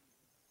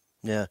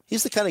 Yeah,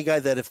 he's the kind of guy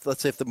that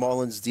let's say if the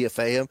Marlins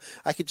DFA him,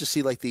 I could just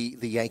see like the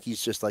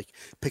Yankees just like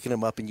picking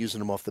him up and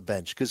using him off the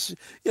bench because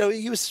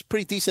he was a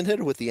pretty decent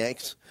hitter with the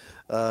Yanks.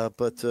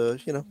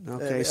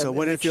 Okay, so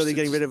what infield are you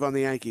getting rid of on the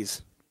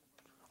Yankees?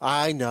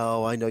 I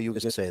know you were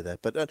going to say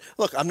that, but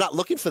look, I'm not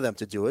looking for them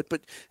to do it,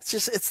 but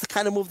it's the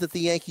kind of move that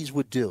the Yankees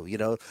would do,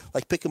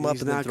 like pick him up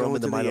and then throw him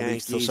in the minor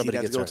leagues until somebody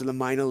gets hurt. He's go to the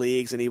minor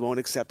leagues, and he won't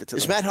accept it.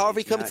 Is Matt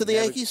Harvey coming to the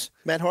Yankees?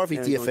 Matt Harvey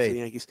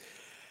DFA.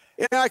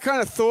 Yeah, I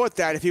kind of thought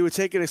that if he would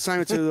take an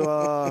assignment to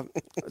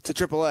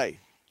AAA,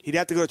 He'd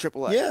have to go to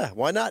AAA. Yeah,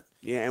 why not?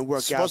 Yeah, and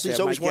work Supposedly out he's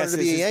there. always My wanted guess to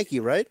be a is Yankee,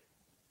 right?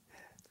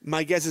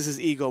 My guess is his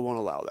ego won't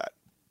allow that.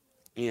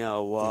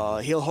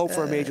 He'll hope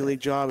for a major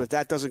league job. If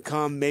that doesn't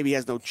come, maybe he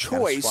has no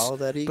choice. swallow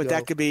that ego. But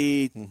that could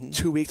be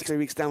 2 weeks, 3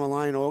 weeks down the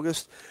line in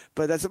August.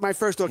 But that's my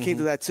first thought came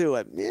to that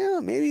too.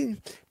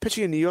 Maybe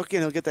pitching in New York,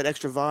 he'll get that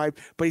extra vibe.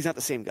 But he's not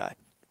the same guy.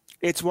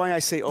 It's why I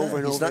say over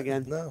and over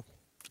again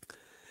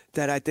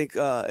that I think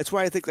it's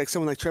why I think like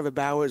someone like Trevor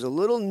Bauer is a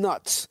little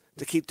nuts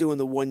to keep doing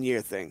the 1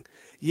 year thing.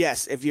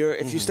 Yes, if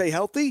you stay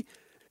healthy,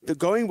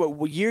 going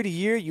year to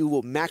year, you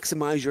will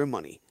maximize your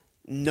money.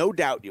 No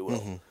doubt you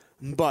will.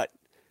 But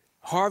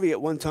Harvey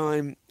at one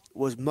time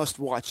was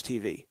must-watch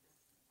TV.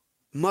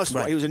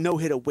 Must-watch. He was a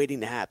no-hitter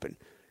waiting to happen.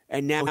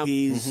 And now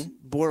he's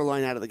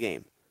borderline out of the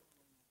game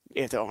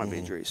after arm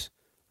injuries.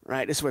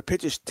 Right? This is where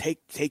pitchers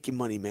take your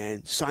money,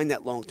 man. Sign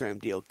that long-term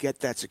deal. Get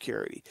that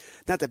security.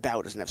 Not that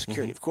Bauer doesn't have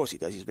security. Of course he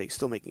does. He's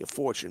still making a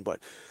fortune. But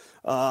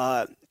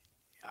to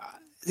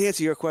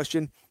answer your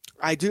question,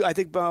 I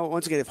think,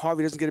 once again, if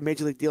Harvey doesn't get a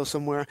major league deal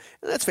somewhere,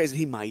 and let's face it,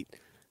 he might.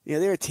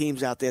 There are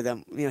teams out there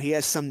that, he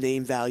has some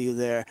name value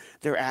there.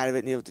 They're out of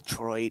it.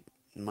 Detroit,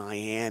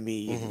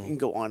 Miami, you can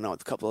go on and on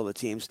with a couple other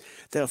teams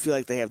that'll feel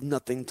like they have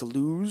nothing to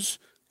lose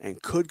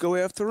and could go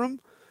after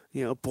him.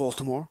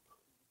 Baltimore,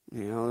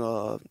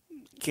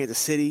 Kansas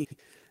City.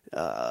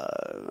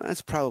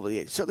 That's probably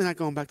it. Certainly not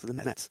going back to the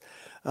Mets.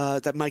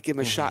 That might give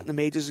him a shot in the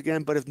majors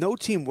again. But if no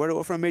team were to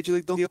offer a major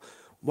league deal,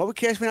 what would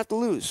Cashman have to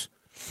lose?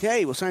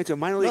 Hey, we'll sign you to a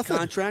minor league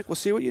contract. We'll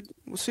see how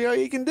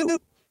you can do.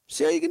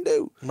 See how you can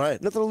do.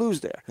 Right. Nothing to lose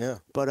there. Yeah.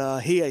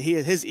 But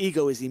his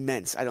ego is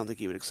immense. I don't think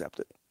he would accept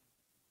it.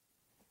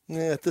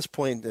 Yeah, at this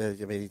point,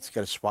 he's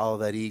got to swallow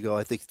that ego.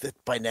 I think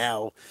that by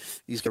now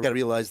he's got to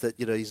realize that,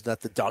 he's not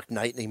the Dark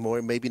Knight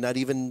anymore. Maybe not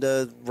even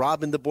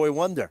Robin the Boy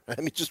Wonder.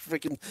 Just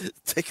freaking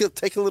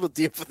take a little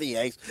deal for the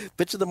Yanks.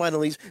 Pitch in the minor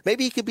leagues.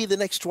 Maybe he could be the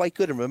next Dwight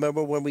Gooden.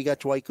 Remember when we got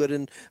Dwight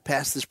Gooden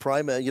past his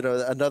prime?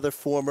 Another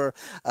former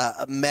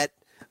Met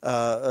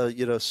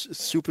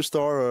superstar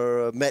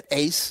or a Met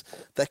ace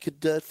that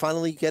could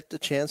finally get the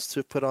chance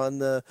to put on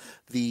the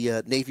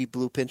navy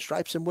blue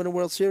pinstripes and win a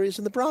World Series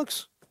in the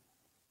Bronx.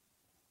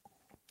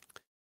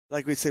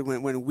 Like we said,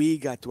 when we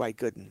got Dwight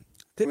Gooden,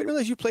 didn't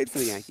realize you played for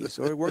the Yankees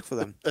or worked for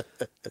them.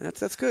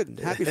 That's good.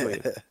 Happy for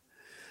you.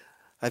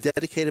 I've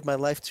dedicated my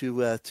life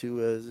to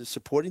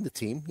supporting the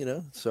team,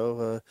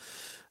 so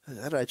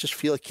I just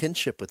feel a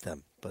kinship with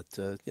them. But,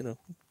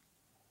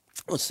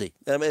 we'll see.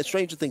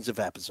 Stranger things have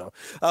happened. So,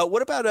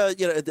 what about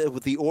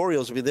with the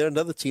Orioles? They're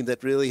another team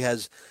that really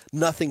has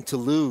nothing to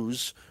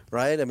lose,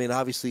 right?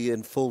 Obviously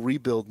in full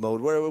rebuild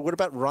mode. What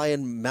about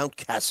Ryan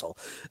Mountcastle?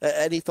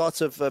 Any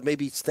thoughts of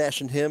maybe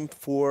stashing him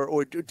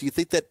or do you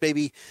think that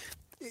maybe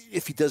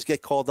if he does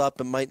get called up,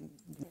 it might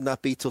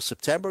not be till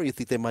September? Or you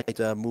think they might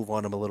move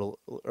on him a little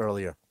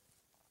earlier?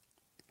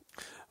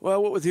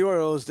 Well, what with the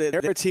Orioles, they're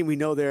a team we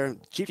know they're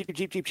cheap.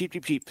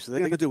 So they're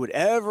going to do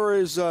whatever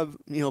is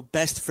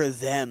best for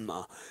them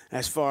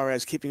as far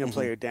as keeping a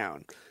player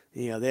down.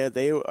 They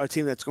are a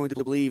team that's going to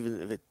believe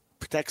if it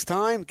protects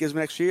time, gives them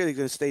an extra year, they're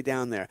going to stay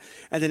down there.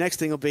 And the next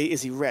thing will be,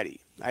 is he ready?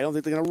 I don't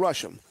think they're going to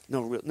rush him.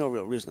 No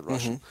real reason to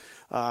rush him.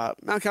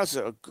 Mountcastle is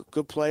a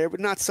good player,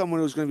 but not someone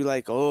who's going to be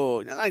like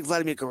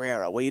Vladimir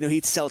Guerrero, where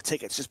he'd sell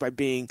tickets just by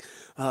being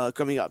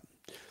coming up.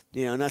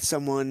 Not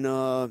someone,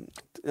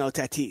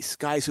 Tatis,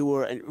 guys who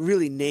were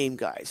really named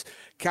guys.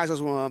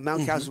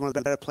 Mountcastle's one of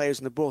the better players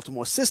in the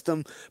Baltimore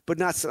system, but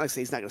not, like I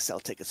say, he's not going to sell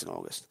tickets in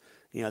August.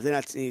 He's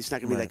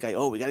not going to be that guy,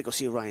 we got to go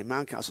see Ryan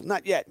Mountcastle.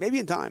 Not yet. Maybe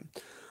in time,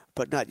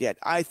 but not yet.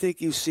 I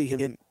think you see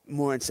him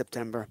more in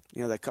September,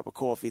 that cup of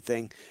coffee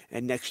thing,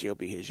 and next year will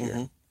be his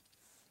year.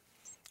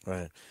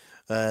 Right.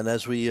 And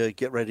as we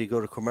get ready to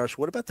go to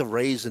commercial, what about the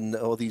Rays and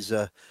all these?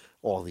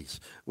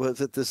 Well,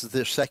 this is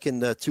their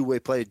second two-way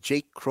player,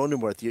 Jake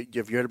Cronenworth.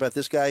 Have you heard about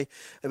this guy?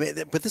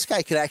 But this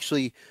guy could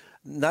actually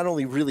not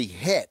only really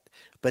hit,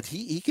 but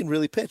he can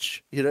really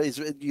pitch.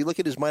 You look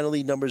at his minor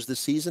league numbers this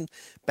season,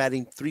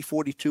 batting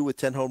 .342 with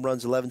 10 home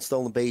runs, 11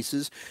 stolen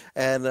bases.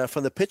 And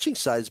from the pitching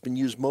side, it's been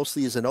used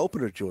mostly as an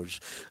opener,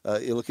 George.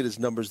 You look at his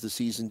numbers this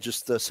season,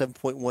 just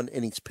 7.1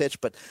 innings pitched,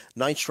 but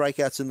 9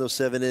 strikeouts in those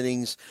 7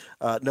 innings,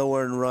 no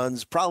earned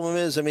runs. Problem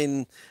is,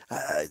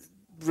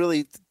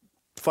 really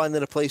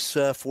finding a place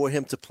for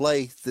him to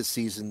play this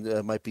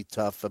season might be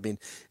tough.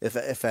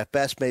 If at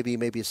best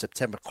maybe a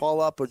September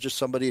call up or just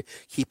somebody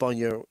keep on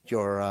your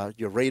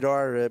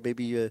radar,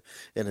 maybe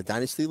in a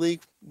dynasty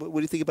league. What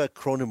do you think about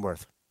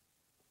Cronenworth?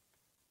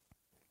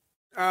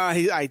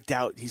 I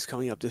doubt he's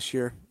coming up this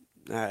year.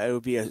 It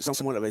would be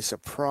somewhat of a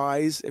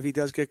surprise if he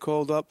does get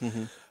called up.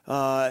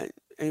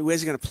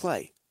 Where's he going to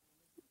play?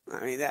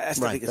 That's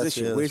the biggest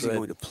issue. Where's he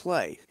going to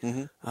play?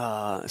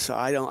 So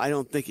I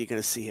don't think you're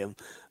going to see him.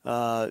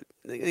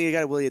 You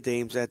got Willie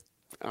Dames. That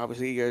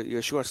obviously you're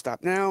a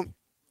shortstop now.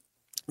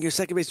 Your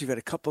second base, you've had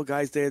a couple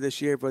guys there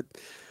this year, but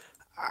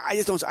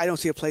I don't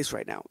see a place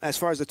right now. As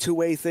far as the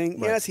two-way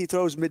thing, yes, he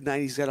throws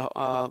mid-90s. He's got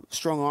a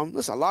strong arm.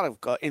 Listen, a lot of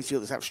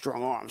infielders have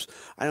strong arms.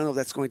 I don't know if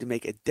that's going to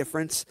make a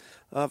difference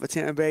for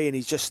Tampa Bay, and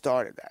he's just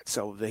started that.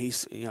 So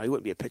he's, he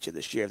wouldn't be a pitcher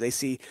this year. If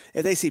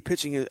they see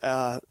pitching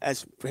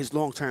as his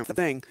long-term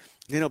thing,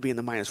 then he'll be in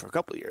the minors for a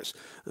couple of years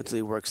until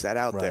he works that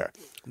out there.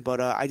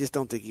 But I just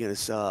don't think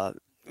he's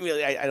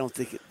really. I don't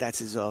think that's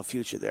his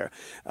future there.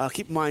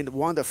 Keep in mind,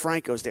 Wander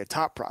Franco is their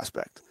top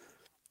prospect.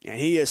 And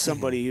he is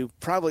somebody who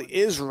probably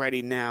is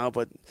ready now,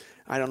 but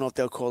I don't know if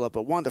they'll call up.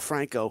 But Wander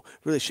Franco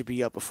really should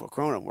be up before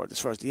Cronenworth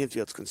as far as the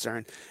infield's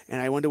concerned. And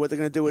I wonder what they're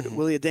going to do with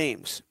Willie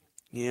Adames.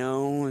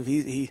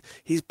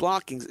 He's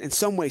blocking. In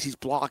some ways, he's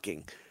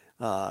blocking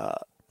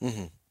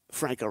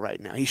Franco right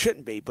now. He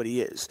shouldn't be, but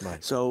he is.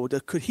 Right. So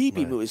could he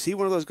be moved? Is he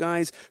one of those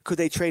guys? Could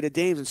they trade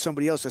Adames and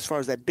somebody else as far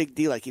as that big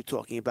deal I keep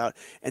talking about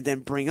and then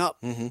bring up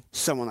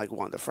someone like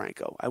Wander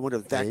Franco? I wonder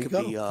if that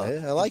could be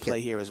I like play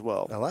here as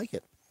well. I like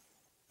it.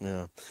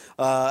 Yeah.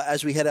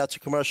 As we head out to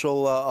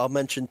commercial, I'll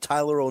mention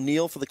Tyler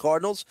O'Neill for the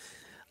Cardinals.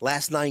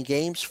 Last 9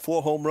 games,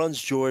 4 home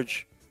runs,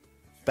 George.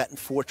 Batting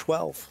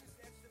 .412.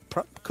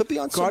 Could be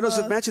on some Cardinals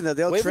have mentioned that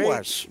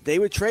they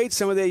would trade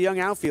some of their young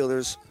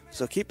outfielders,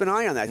 so keep an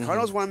eye on that.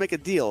 Cardinals want to make a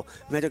deal.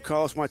 Mentioned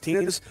Carlos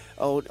Martinez.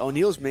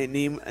 O'Neill's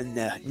name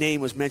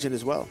was mentioned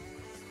as well.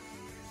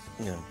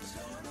 Yeah.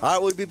 All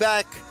right, we'll be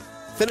back.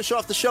 Finish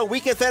off the show.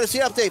 Weekend Fantasy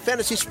Update,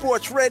 Fantasy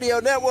Sports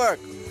Radio Network.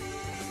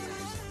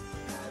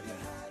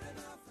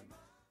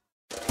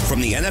 From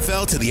the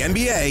NFL to the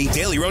NBA,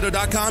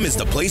 DailyRoto.com is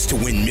the place to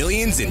win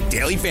millions in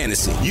daily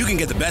fantasy. You can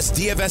get the best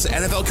DFS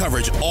NFL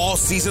coverage all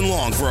season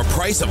long for a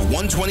price of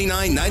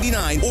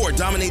 $129.99 or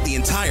dominate the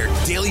entire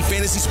daily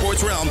fantasy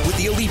sports realm with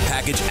the Elite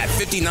Package at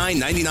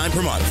 $59.99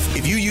 per month.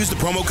 If you use the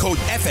promo code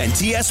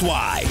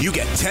FNTSY, you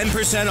get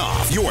 10%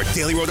 off your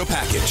Daily Roto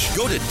package.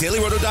 Go to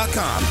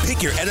DailyRoto.com,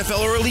 pick your NFL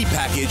or Elite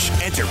Package,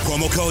 enter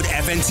promo code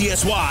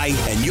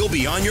FNTSY, and you'll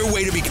be on your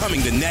way to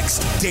becoming the next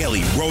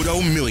Daily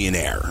Roto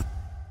millionaire.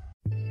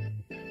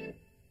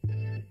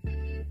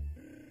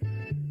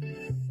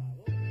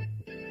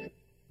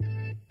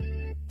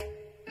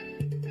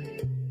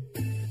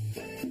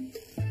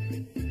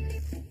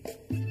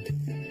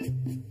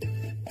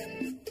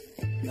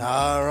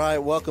 All right,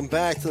 welcome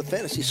back to the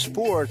Fantasy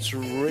Sports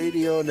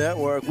Radio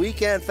Network.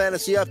 Weekend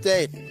Fantasy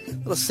Update.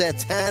 Little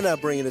Santana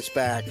bringing us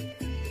back.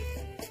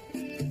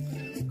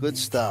 Good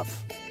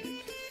stuff.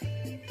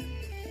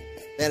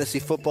 Fantasy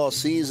football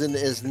season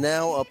is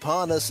now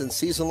upon us, and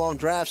season-long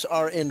drafts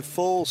are in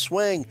full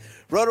swing.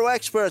 Roto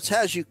Experts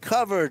has you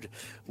covered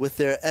with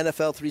their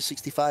NFL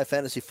 365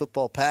 fantasy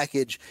football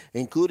package,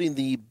 including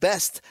the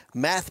best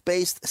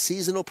math-based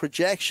seasonal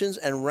projections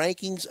and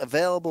rankings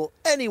available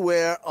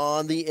anywhere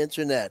on the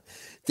internet.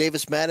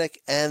 Davis Maddock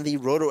and the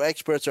Roto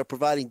Experts are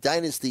providing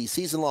dynasty,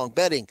 season-long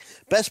betting,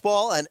 best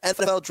ball, and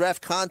NFL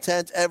draft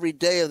content every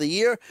day of the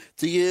year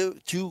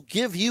to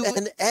give you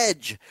an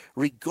edge,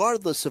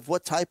 regardless of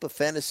what type of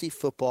fantasy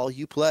football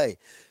you play.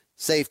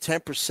 Save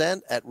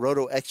 10% at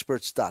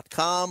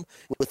rotoexperts.com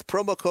with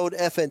promo code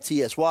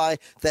FNTSY.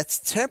 That's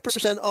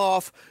 10%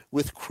 off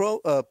with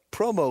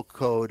promo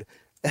code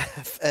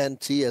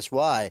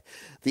FNTSY.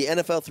 The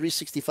NFL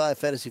 365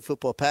 fantasy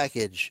football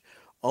package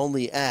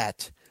only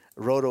at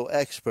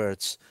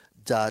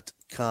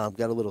rotoexperts.com.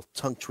 Got a little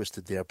tongue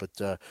twisted there, but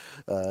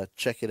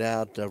check it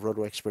out,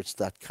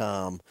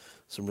 rotoexperts.com.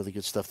 Some really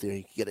good stuff there.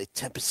 You can get a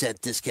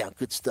 10% discount.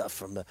 Good stuff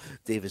from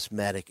Davis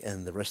Maddock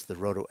and the rest of the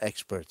Roto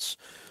Experts.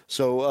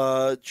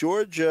 So,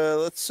 George,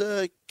 let's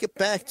get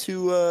back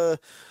to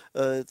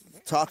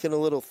talking a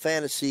little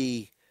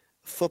fantasy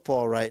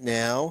football right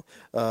now.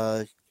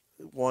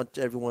 Want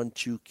everyone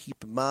to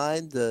keep in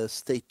mind,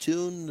 stay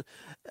tuned.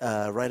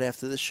 Right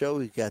after the show,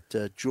 we've got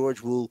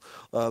George will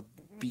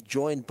be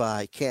joined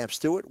by Cam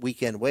Stewart,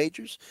 Weekend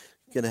Wagers.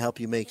 Going to help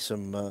you make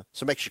some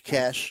extra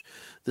cash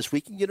this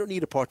weekend. You don't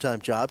need a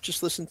part-time job.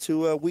 Just listen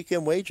to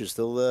Weekend Wagers.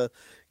 They'll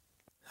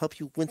help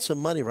you win some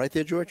money. Right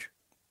there, George?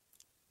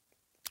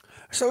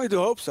 I certainly do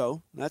hope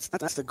so. That's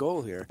the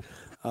goal here.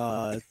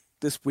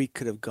 This week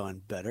could have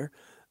gone better.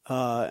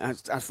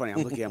 That's funny.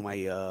 I'm looking at my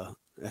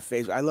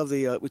Facebook. I love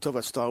we talked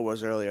about Star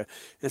Wars earlier,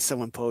 and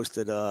someone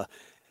posted the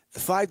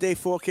 5-day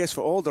forecast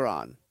for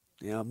Alderaan.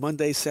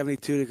 Monday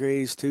 72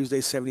 degrees,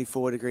 Tuesday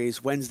 74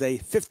 degrees, Wednesday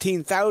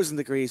 15,000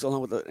 degrees,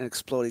 along with an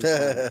exploding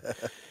planet.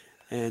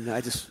 And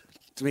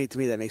to me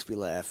that makes me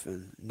laugh.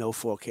 And no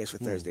forecast for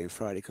Thursday and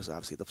Friday because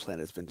obviously the planet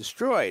has been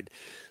destroyed.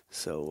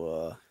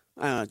 So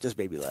I don't know, just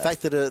made me laugh.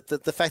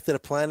 The fact that a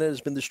planet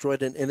has been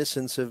destroyed and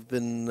innocents have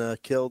been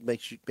killed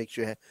makes you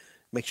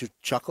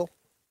chuckle.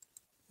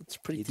 It's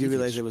pretty. You do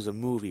realize it was a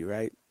movie,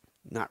 right?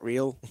 Not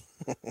real.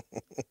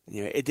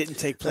 It didn't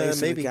take place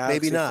in a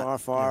galaxy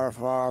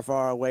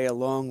far away a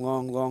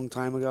long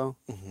time ago.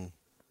 Mm-hmm.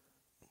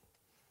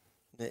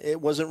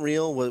 It wasn't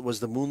real. Was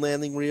the moon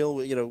landing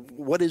real?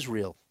 What is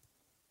real?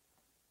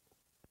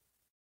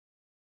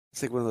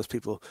 It's like one of those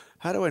people.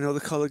 How do I know the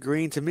color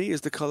green to me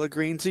is the color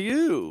green to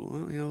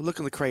you? Well, look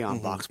in the crayon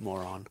box,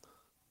 moron.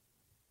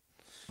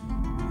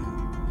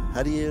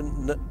 How do you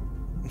know?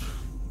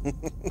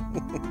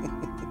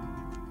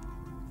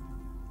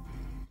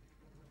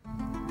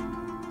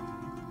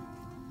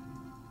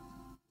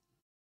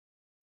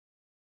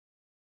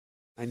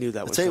 I knew that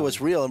I'll was tell you coming.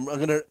 what's real. I'm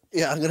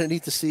gonna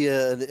need to see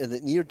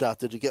an ear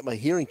doctor to get my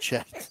hearing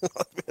checked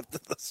after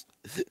this.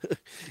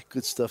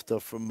 Good stuff though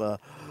from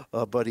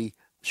buddy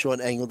Sean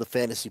Engel, the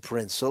Fantasy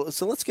Prince. So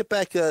let's get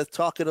back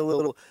talking a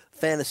little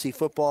fantasy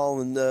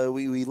football, and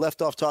we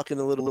left off talking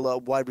a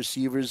little wide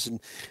receivers and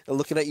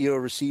looking at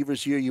your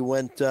receivers here. You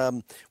went.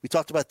 We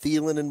talked about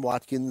Thielen and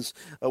Watkins.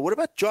 What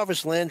about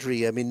Jarvis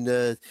Landry? I mean.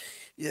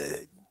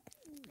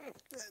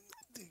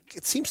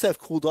 It seems to have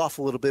cooled off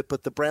a little bit,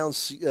 but the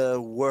Browns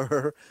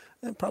were,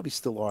 and probably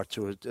still are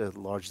to a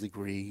large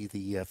degree,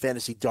 the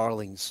fantasy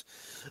darlings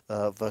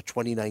of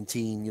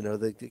 2019. You know,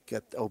 they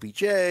got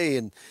OBJ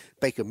and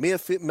Baker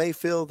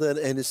Mayfield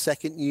in his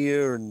second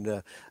year,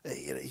 and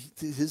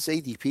his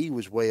ADP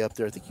was way up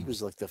there. I think he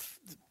was like the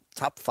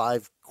top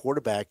 5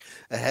 quarterback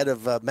ahead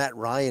of Matt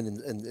Ryan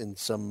in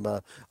some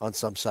on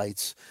some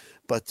sites.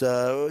 But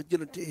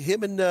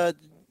him and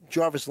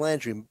Jarvis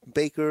Landry,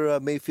 Baker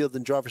Mayfield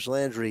and Jarvis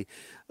Landry.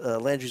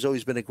 Landry's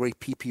always been a great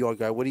PPR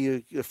guy. What do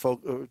you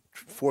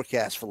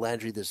forecast for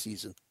Landry this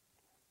season?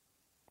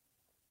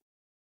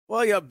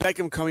 Well, yeah,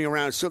 Beckham coming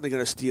around is certainly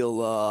going to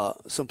steal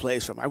some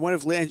plays from him. I wonder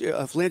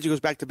if Landry goes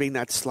back to being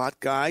that slot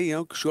guy,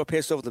 short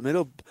pass over the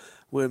middle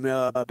when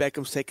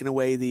Beckham's taking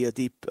away the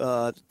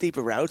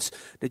deeper routes.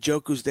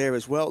 Njoku's there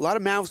as well. A lot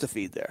of mouths to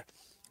feed there.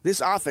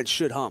 This offense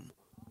should hum.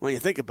 When you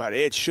think about it,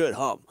 it should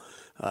hum.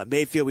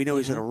 Mayfield, we know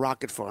he's going to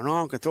rocket for an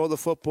arm, can throw the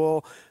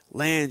football.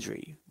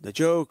 Landry,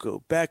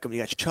 Njoku, Beckham, you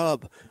got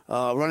Chubb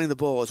running the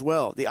ball as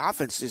well. The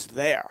offense is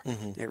there.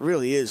 Mm-hmm. It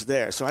really is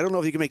there. So I don't know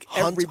if you can make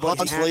everybody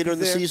Hunt's happy later in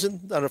the there.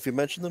 season. I don't know if you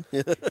mentioned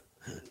them.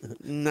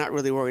 Not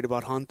really worried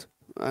about Hunt.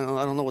 I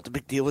don't know what the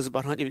big deal is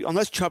about Hunt.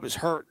 Unless Chubb is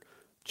hurt.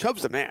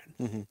 Chubb's the man.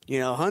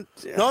 Mm-hmm. Hunt.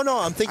 No,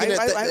 I'm thinking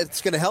that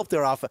it's going to help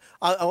their offense.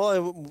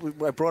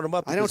 I brought him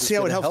up. I don't see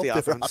how it helps the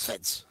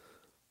offense.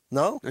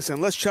 No? Listen,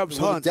 unless Chubb's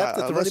hurt,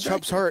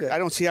 I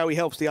don't see how he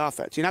helps the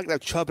offense. You're not going to have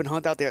Chubb and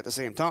Hunt out there at the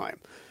same time.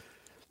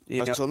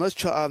 So unless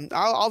Chubb,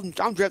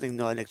 I'm drafting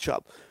Nick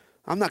Chubb.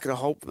 I'm not going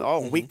to hope,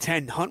 week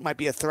 10, Hunt might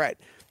be a threat.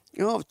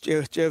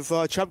 If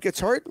Chubb gets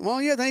hurt, well,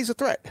 yeah, then he's a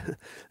threat.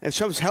 If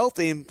Chubb's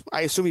healthy, and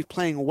I assume he's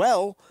playing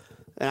well,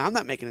 then I'm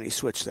not making any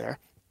switch there.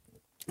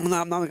 I'm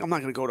not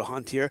going to go to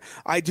Hunt here.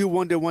 I do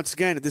wonder, once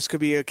again, if this could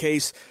be a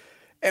case,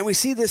 and we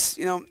see this,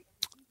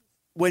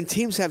 when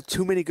teams have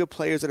too many good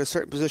players at a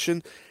certain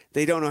position,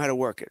 they don't know how to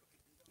work it.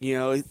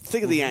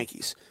 Think of the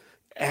Yankees.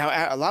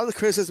 A lot of the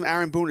criticism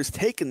Aaron Boone has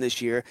taken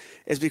this year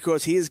is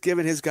because he has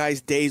given his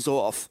guys days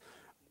off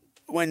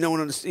when no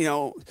one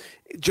understands.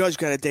 Judge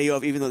got a day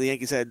off, even though the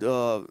Yankees had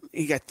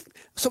he got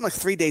something like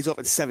 3 days off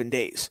in 7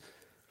 days.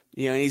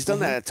 And he's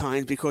done that at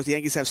times because the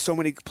Yankees have so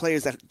many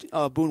players that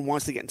Boone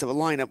wants to get into the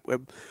lineup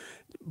where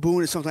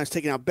Boone is sometimes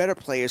taking out better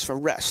players for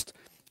rest.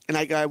 And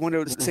I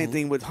wonder the same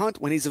thing with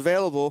Hunt when he's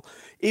available.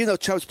 Even though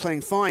Chubb's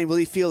playing fine, will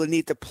he feel the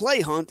need to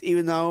play Hunt,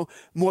 even though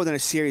more than a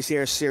series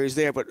here, a series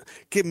there, but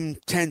give him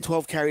 10,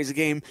 12 carries a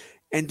game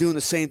and doing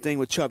the same thing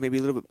with Chubb, maybe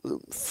a little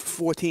bit,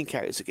 14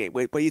 carries a game.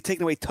 But you're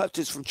taking away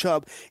touches from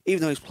Chubb,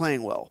 even though he's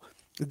playing well.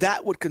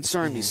 That would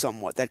concern me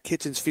somewhat, that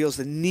Kitchens feels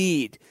the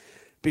need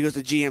because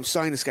the GM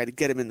signed this guy to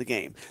get him in the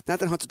game. Not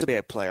that Hunt's a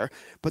bad player,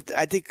 but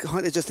I think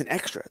Hunt is just an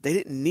extra. They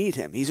didn't need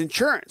him. He's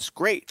insurance.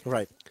 Great.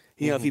 Right.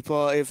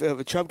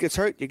 If Chubb gets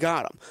hurt, you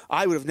got him.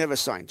 I would have never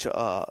signed.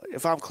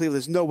 If I'm Cleveland,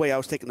 there's no way I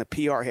was taking the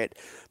PR hit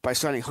by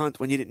signing Hunt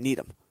when you didn't need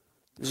him.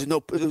 In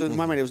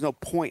my mind, there was no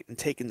point in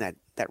taking that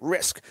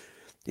risk.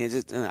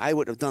 I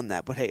wouldn't have done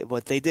that,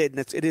 but they did, and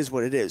it is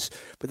what it is.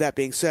 But that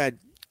being said,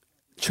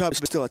 Chubb's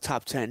still a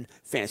top 10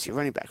 fantasy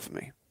running back for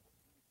me.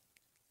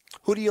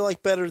 Who do you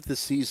like better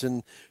this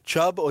season,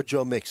 Chubb or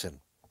Joe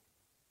Mixon?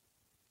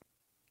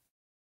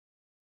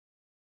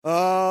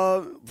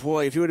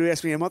 If you would have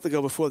asked me a month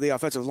ago before the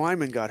offensive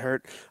lineman got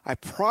hurt, I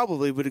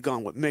probably would have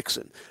gone with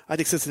Mixon. I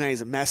think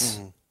Cincinnati's a mess.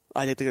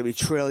 I think they're going to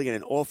be trailing in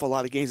an awful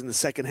lot of games in the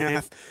second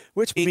half,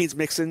 which means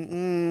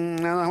Mixon,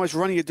 I don't know how much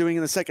running you're doing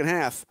in the second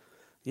half.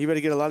 You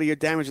better get a lot of your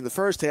damage in the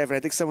first half, and I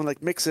think someone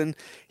like Mixon,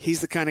 he's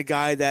the kind of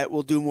guy that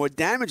will do more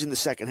damage in the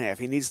second half.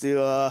 He needs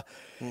to,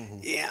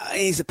 he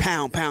needs to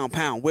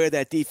pound, wear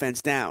that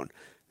defense down.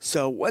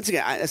 So once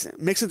again,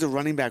 Mixon's a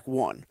running back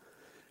 1.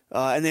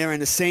 And they're in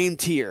the same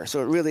tier,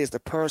 so it really is the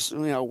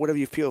person. Whatever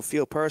you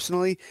feel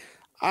personally.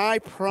 I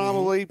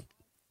probably,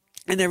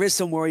 and there is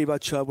some worry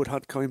about Chubb with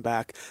Hunt coming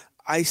back.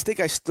 I think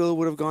I still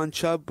would have gone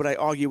Chubb, but I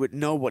argue with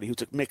nobody who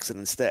took Mixon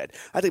instead.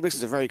 I think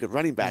Mixon's a very good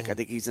running back. I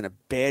think he's in a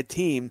bad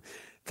team.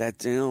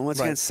 That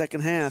once again,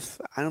 second half,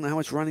 I don't know how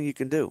much running you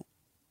can do.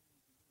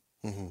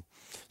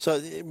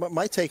 So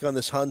my take on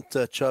this Hunt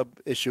Chubb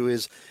issue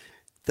is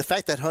the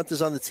fact that Hunt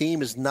is on the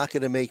team is not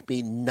going to make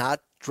me not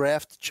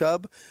draft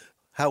Chubb.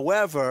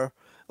 However,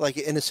 like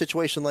in a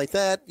situation like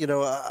that,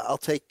 I'll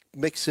take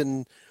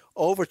Mixon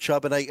over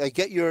Chubb, and I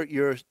get your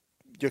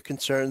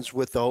concerns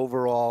with the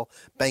overall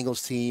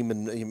Bengals team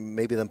and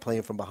maybe them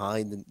playing from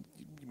behind and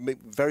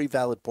very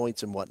valid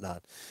points and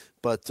whatnot.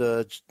 But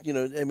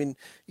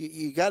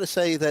you got to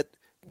say that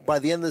by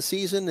the end of the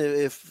season,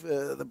 if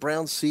the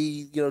Browns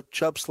see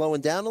Chubb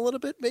slowing down a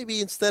little bit,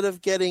 maybe instead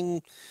of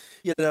getting,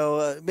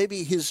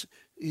 maybe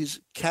his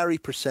carry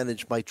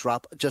percentage might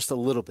drop just a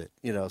little bit,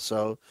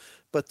 So,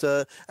 but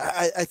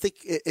I think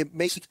it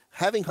makes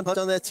having Hunt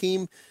on that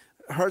team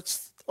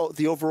hurts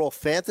the overall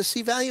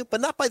fantasy value,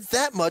 but not by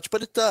that much.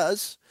 But it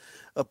does.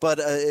 But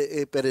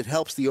it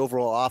helps the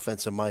overall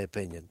offense, in my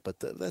opinion. But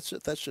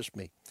that's just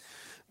me.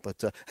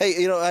 But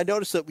hey, I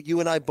noticed that you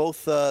and I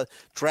both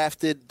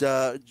drafted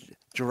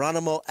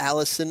Geronimo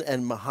Allison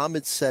and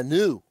Mohamed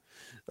Sanu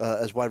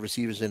as wide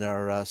receivers in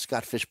our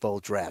Scott Fishbowl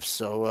drafts.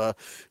 So,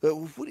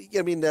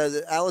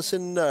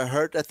 Allison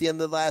hurt at the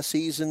end of last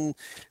season.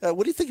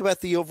 What do you think about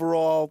the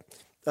overall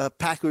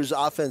Packers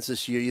offense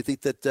this year? You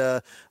think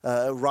that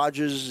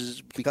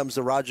Rodgers becomes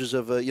the Rodgers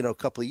of a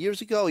couple of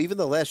years ago? Even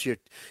though last year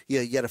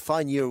you had a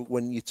fine year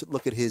when you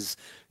look at his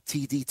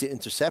TD to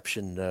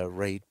interception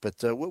rate. But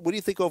what do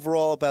you think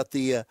overall about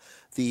the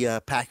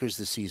Packers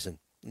this season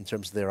in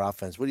terms of their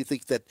offense? What do you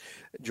think that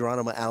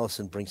Geronimo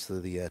Allison brings to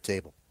the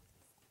table?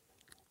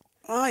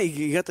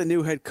 You got the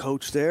new head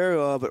coach there,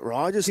 but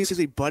Rodgers seems to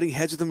be butting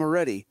heads with him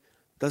already.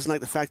 Doesn't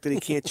like the fact that he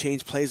can't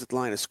change plays at the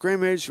line of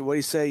scrimmage. What do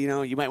you say?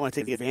 You might want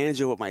to take advantage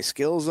of what my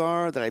skills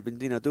are, that I've been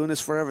doing this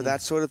forever,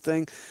 that sort of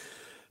thing.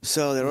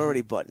 So they're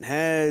already butting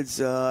heads.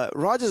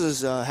 Rodgers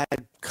has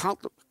had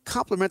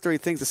complimentary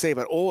things to say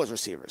about all his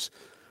receivers,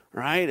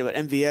 right? About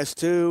MVS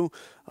too,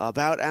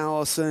 about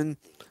Allison.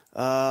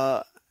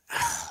 Who's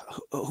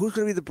going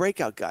to be the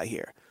breakout guy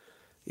here?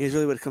 Is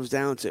really what it comes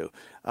down to.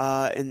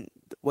 And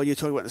what you're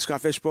talking about in the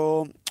Scott Fish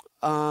Bowl,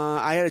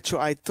 I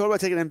thought about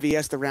taking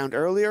MVS the round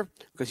earlier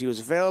because he was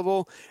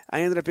available.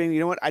 I ended up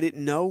being, I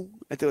didn't know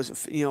that there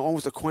was,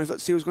 almost a coin flip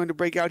to see who was going to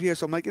break out here.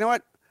 So I'm like,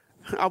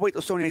 I'll wait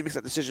till Sony makes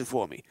that decision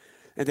for me.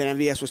 And then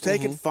MVS was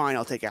taken. Fine,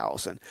 I'll take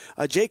Allison.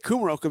 Jake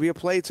Kumaro could be a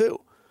play too.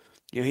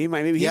 He's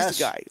the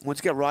guy. Once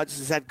again, Rodgers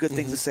has had good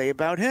things to say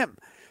about him.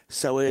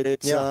 So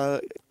it's a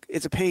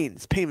pain.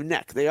 It's a pain in the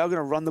neck. They are going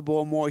to run the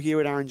ball more here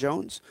with Aaron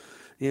Jones.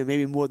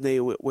 Maybe more than they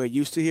were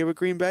used to here with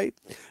Green Bay.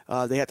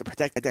 They have to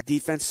protect that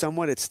defense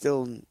somewhat. It's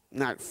still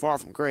not far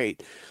from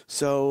great.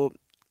 So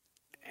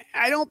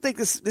I don't think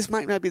this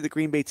might not be the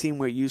Green Bay team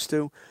we're used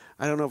to.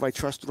 I don't know if I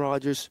trust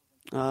Rodgers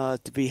to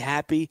be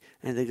happy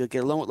and to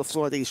get along with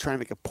LaFleur. I think he's trying to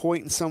make a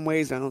point in some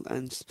ways. I don't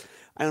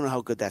know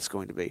how good that's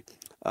going to be.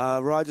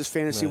 Rodgers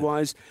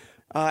fantasy-wise,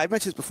 I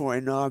mentioned this before,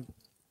 and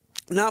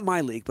not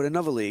my league, but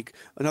another league,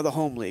 another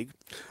home league.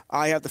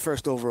 I have the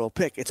first overall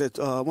pick. It's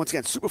a, once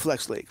again,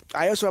 Superflex league.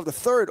 I also have the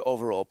third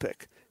overall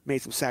pick.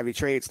 Made some savvy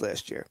trades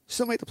last year.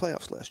 Still made the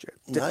playoffs last year.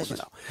 Nice.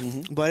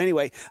 But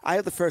anyway, I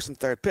have the first and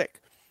third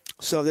pick.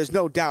 So there's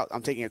no doubt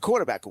I'm taking a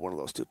quarterback of one of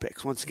those two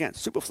picks. Once again,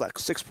 Superflex,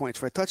 6 points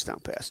for a touchdown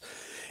pass.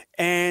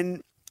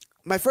 And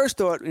my first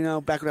thought,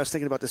 back when I was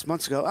thinking about this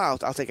months ago,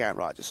 I'll take Aaron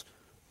Rodgers.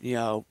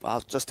 I'll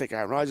just take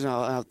Aaron Rodgers, and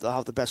I'll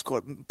have the best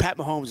quarterback. Pat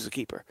Mahomes is a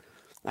keeper.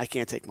 I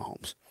can't take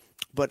Mahomes.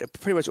 But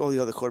pretty much all the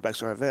other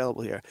quarterbacks are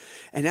available here.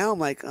 And now I'm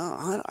like,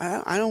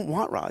 I don't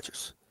want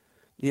Rodgers.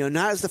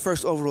 Not as the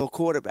first overall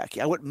quarterback.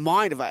 I wouldn't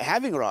mind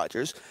having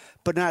Rodgers,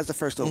 but not as the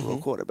first overall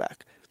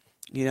quarterback.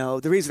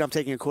 The reason I'm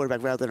taking a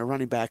quarterback rather than a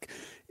running back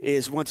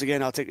is, once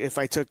again, if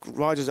I took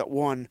Rodgers at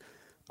 1,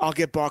 I'll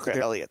get Barkley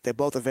or Elliott. They're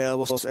both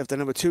available. So if the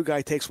number 2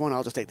 guy takes one,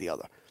 I'll just take the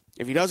other.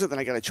 If he doesn't, then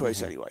I got a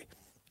choice anyway.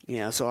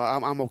 So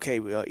I'm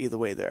okay either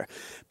way there.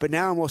 But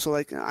now I'm also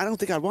like, I don't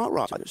think I want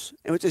Rodgers,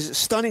 which is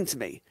stunning to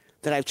me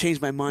that I've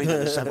changed my mind on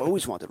this. I've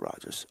always wanted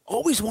Rodgers.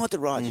 Always wanted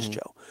Rodgers,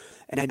 Joe.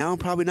 And now I'm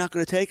probably not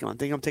going to take him. I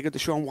think I'm taking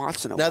Deshaun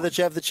Watson. Now that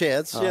you have the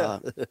chance, yeah.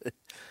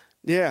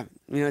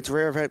 It's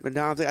rare, but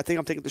now I think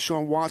I'm taking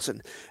Deshaun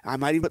Watson. I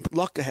might even put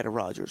Luck ahead of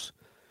Rodgers.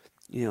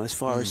 As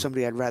far as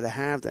somebody I'd rather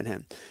have than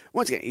him.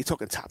 Once again, you're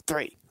talking top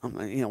 3.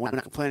 We're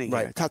not complaining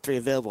here. Top 3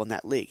 available in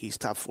that league. He's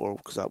top 4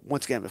 because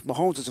once again, if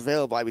Mahomes is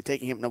available, I'd be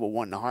taking him number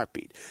 1 in a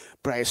heartbeat.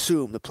 But I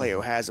assume the player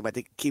who has him, I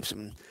think keeps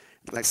him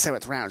like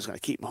 7th round is going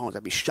to keep Mahomes.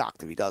 I'd be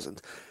shocked if he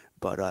doesn't.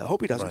 But I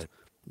hope he doesn't. Right.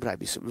 But I'd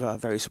be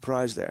very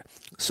surprised there.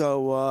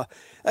 So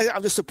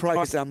I'm just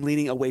surprised that I'm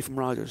leaning away from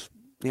Rodgers.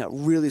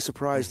 Really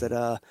surprised that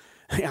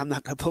I'm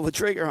not going to pull the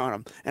trigger on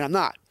him. And I'm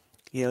not.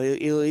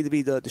 It'll either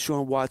be the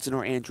Deshaun Watson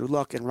or Andrew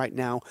Luck. And right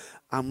now,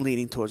 I'm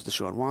leaning towards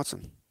Deshaun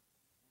Watson.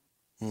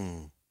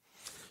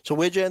 So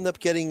where'd you end up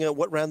getting,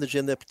 what round did you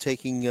end up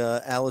taking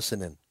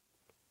Allison in?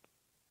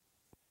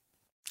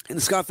 In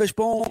the Scott Fish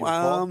Bowl?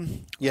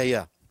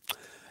 Yeah.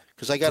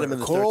 Because I got him in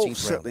the 13th round.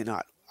 Certainly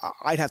not.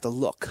 I'd have to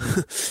look.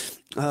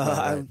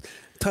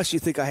 Touch, you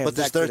think I have? But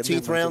does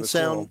 13th round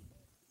sound?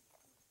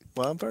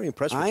 Well, I'm very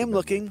impressed with I am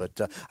looking.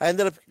 But I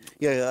ended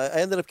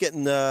up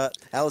getting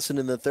Allison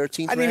in the 13th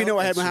round. I didn't even know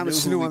I had Mohamed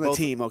Sanu on the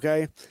team,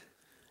 okay?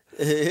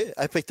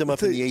 I picked him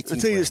up in the 18th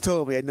Until you round. just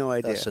told me. I had no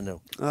idea. Sanu.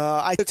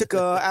 I took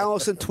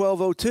Allison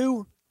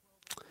 1202.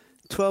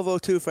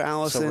 1202 for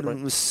Allison.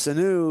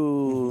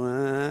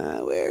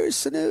 Sanu. Where's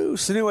Sanu?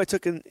 Sanu I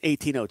took in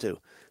 1802.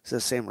 It's the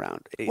same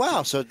round.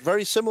 Wow, so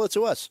very similar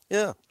to us.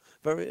 Yeah.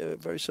 Very,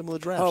 very similar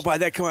drafts. Oh, by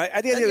that, come on.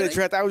 At the end of the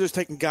draft, I was just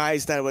taking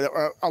guys that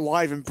were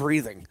alive and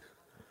breathing.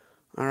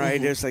 All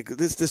right, there's like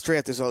this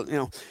draft is all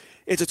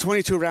it's a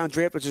 22-round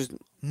draft, which is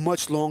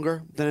much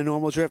longer than a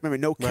normal draft.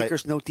 Remember, no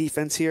kickers, no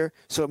defense here,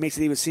 so it makes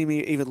it seem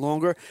even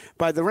longer.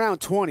 By the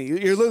round 20,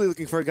 you're literally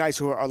looking for guys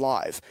who are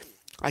alive.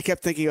 I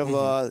kept thinking of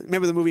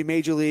remember the movie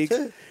Major League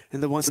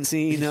and the one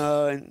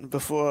scene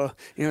before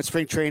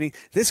spring training.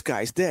 This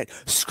guy's dead.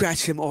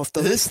 Scratch him off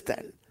the list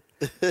then.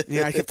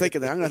 I kept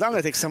thinking that I'm going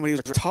to take somebody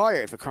who's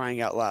retired, for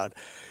crying out loud.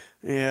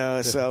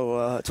 Yeah,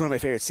 so it's one of my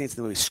favorite scenes in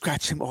the movie.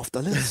 Scratch him off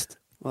the list.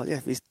 Well, yeah,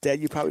 if he's dead,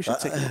 you probably should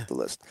take him off the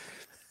list.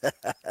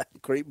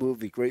 Great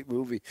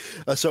movie.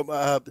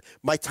 So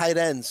my tight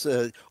ends,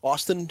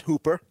 Austin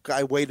Hooper.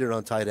 I waited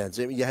on tight ends.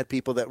 I mean, you had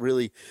people that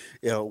really,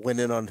 went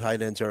in on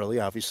tight ends early,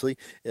 obviously,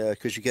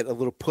 because you get a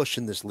little push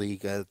in this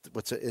league.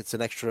 It's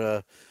an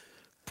extra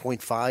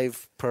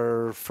 0.5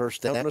 per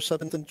first down or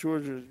something,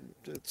 George.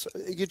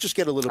 You just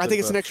get a little. I think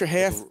it's an extra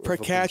half per of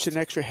a catch, boost.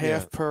 an extra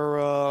half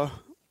per.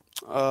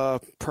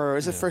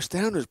 Is it first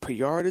down or per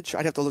yardage?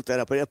 I'd have to look that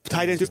up. But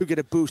tight ends do get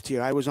a boost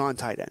here. I was on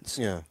tight ends.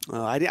 Yeah.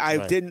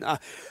 I didn't.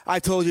 I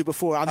told you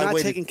before. I'm not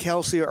taking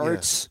Kelsey or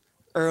Ertz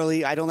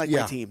early. I don't like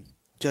my team.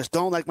 Just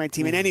don't like my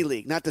team in any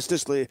league. Not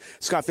this league,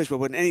 Scott Fishbowl,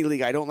 but in any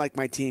league, I don't like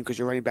my team because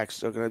your running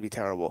backs are going to be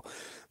terrible.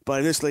 But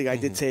in this league, I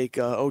did take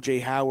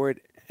O.J.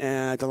 Howard,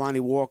 Delanie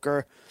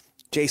Walker,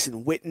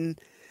 Jason Witten.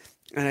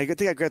 And I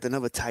think I grabbed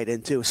another tight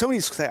end, too. Some of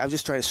these, I was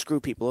just trying to screw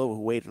people over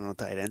who waited on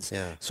tight ends.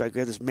 Yeah. So I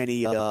grabbed as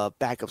many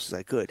backups as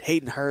I could.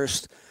 Hayden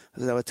Hurst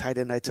was another tight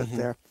end I took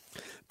there.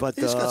 But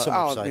he's got some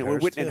upside,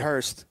 Witten and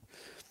Hurst.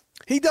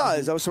 He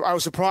does. I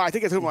was surprised. I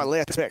think I took my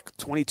last pick,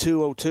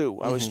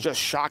 22-02. I was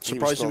just shocked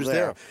surprised he was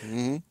there.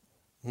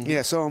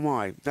 Yeah, so am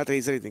I. Not that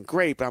he's anything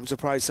great, but I'm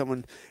surprised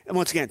someone, and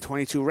once again,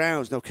 22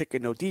 rounds, no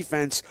kicking, no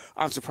defense.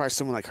 I'm surprised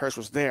someone like Hurst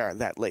was there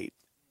that late.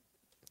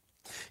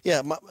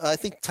 Yeah, I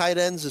think tight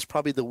ends is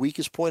probably the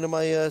weakest point of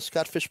my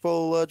Scott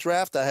Fishbowl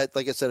draft. I had,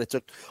 like I said, I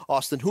took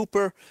Austin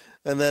Hooper,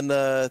 and then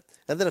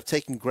ended up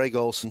taking Greg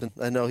Olsen.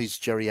 I know he's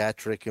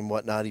geriatric and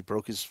whatnot. He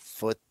broke his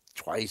foot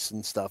twice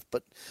and stuff,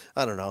 but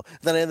I don't know.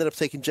 Then I ended up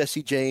taking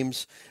Jesse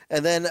James,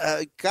 and then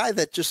a guy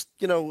that just,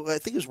 I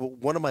think it was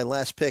one of my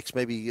last picks,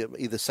 maybe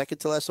either second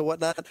to last or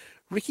whatnot,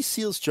 Ricky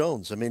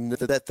Seals-Jones. I mean,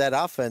 that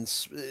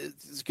offense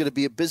is going to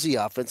be a busy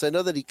offense. I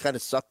know that he kind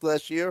of sucked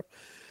last year,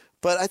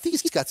 but I think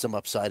he's got some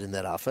upside in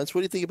that offense.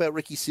 What do you think about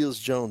Ricky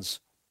Seals-Jones?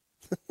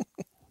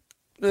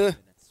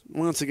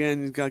 Once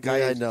again, you've got a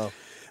guy. I know.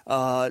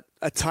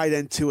 A tight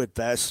end 2 at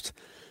best.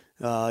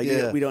 We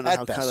don't know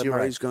how Kyler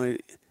Murray's going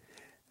to.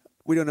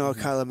 We don't know how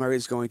Kyler Murray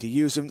is going to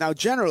use him. Now,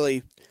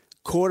 generally,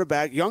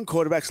 young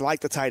quarterbacks like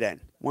the tight end.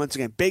 Once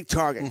again, big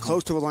target,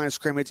 close to the line of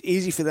scrimmage,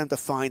 easy for them to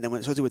find them,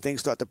 especially when things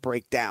start to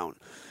break down.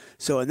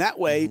 So in that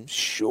way,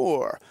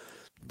 sure.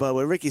 But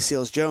with Ricky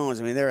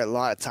Seals-Jones, I mean, there are a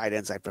lot of tight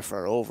ends I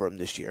prefer over him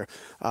this year.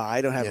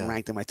 I don't have him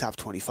ranked in my top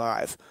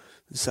 25.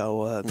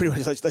 So pretty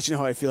much let you know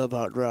how I feel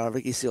about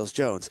Ricky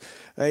Seals-Jones.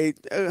 He's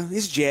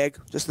a jag,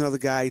 just another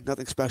guy,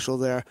 nothing special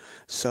there.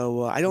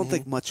 So I don't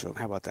think much of him.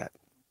 How about that?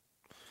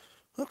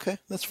 Okay,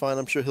 that's fine.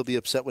 I'm sure he'll be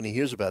upset when he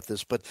hears about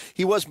this. But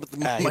he was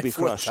my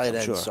fourth tight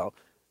end, so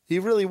he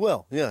really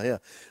will. Yeah.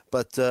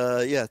 But,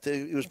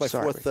 he was my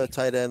fourth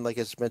tight end. Like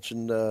I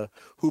mentioned,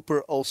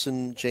 Hooper,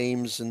 Olsen,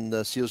 James,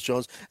 and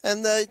Seals-Jones.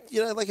 And,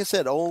 like I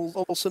said,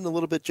 Olsen a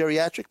little bit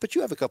geriatric, but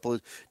you have a couple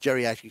of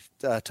geriatric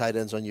tight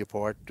ends on your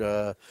part.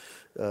 Who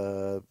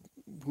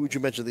would you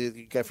mention?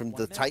 The guy from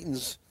the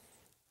Titans?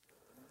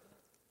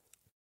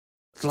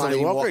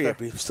 Delanie Walker.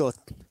 Still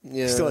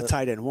a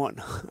tight end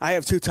 1. I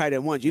have 2 tight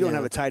end 1s. You don't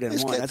have a tight end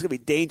 1. That's going to be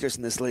dangerous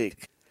in this league.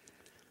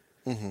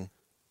 I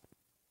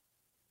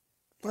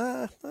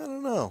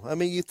don't know. I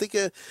mean, you think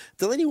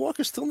Delanie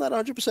Walker's still not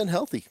 100%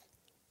 healthy.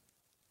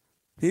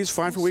 He's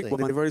fine for week 1.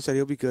 They've already said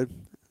he'll be good.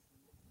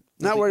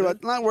 Not worried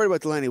about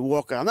Delanie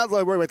Walker. I'm not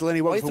worried about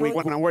Delanie Walker for week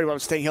 1. I'm worried about him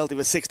staying healthy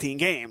for 16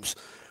 games.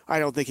 I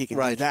don't think he can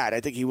do that.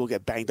 I think he will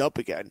get banged up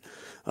again.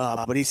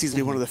 But he seems to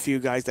be one of the few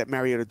guys that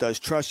Mariota does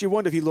trust. You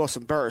wonder if he lost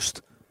some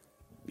burst.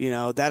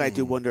 That I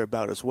do wonder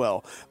about as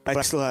well. But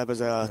I still have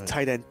as a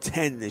tight end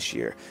 10 this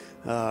year.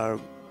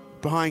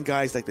 Behind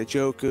guys like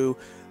Njoku,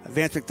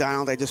 Vance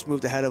McDonald, I just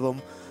moved ahead of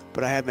him.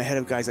 But I have him ahead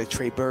of guys like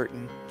Trey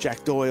Burton,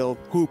 Jack Doyle,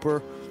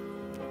 Hooper.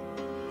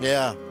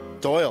 Yeah,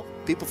 Doyle.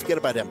 People forget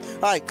about him.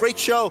 All right, great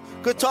show.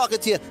 Good talking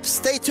to you.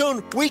 Stay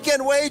tuned.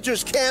 Weekend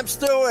Wagers, Cam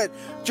Stewart,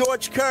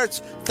 George Kurtz.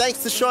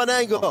 Thanks to Sean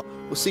Engel.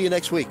 We'll see you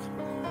next week.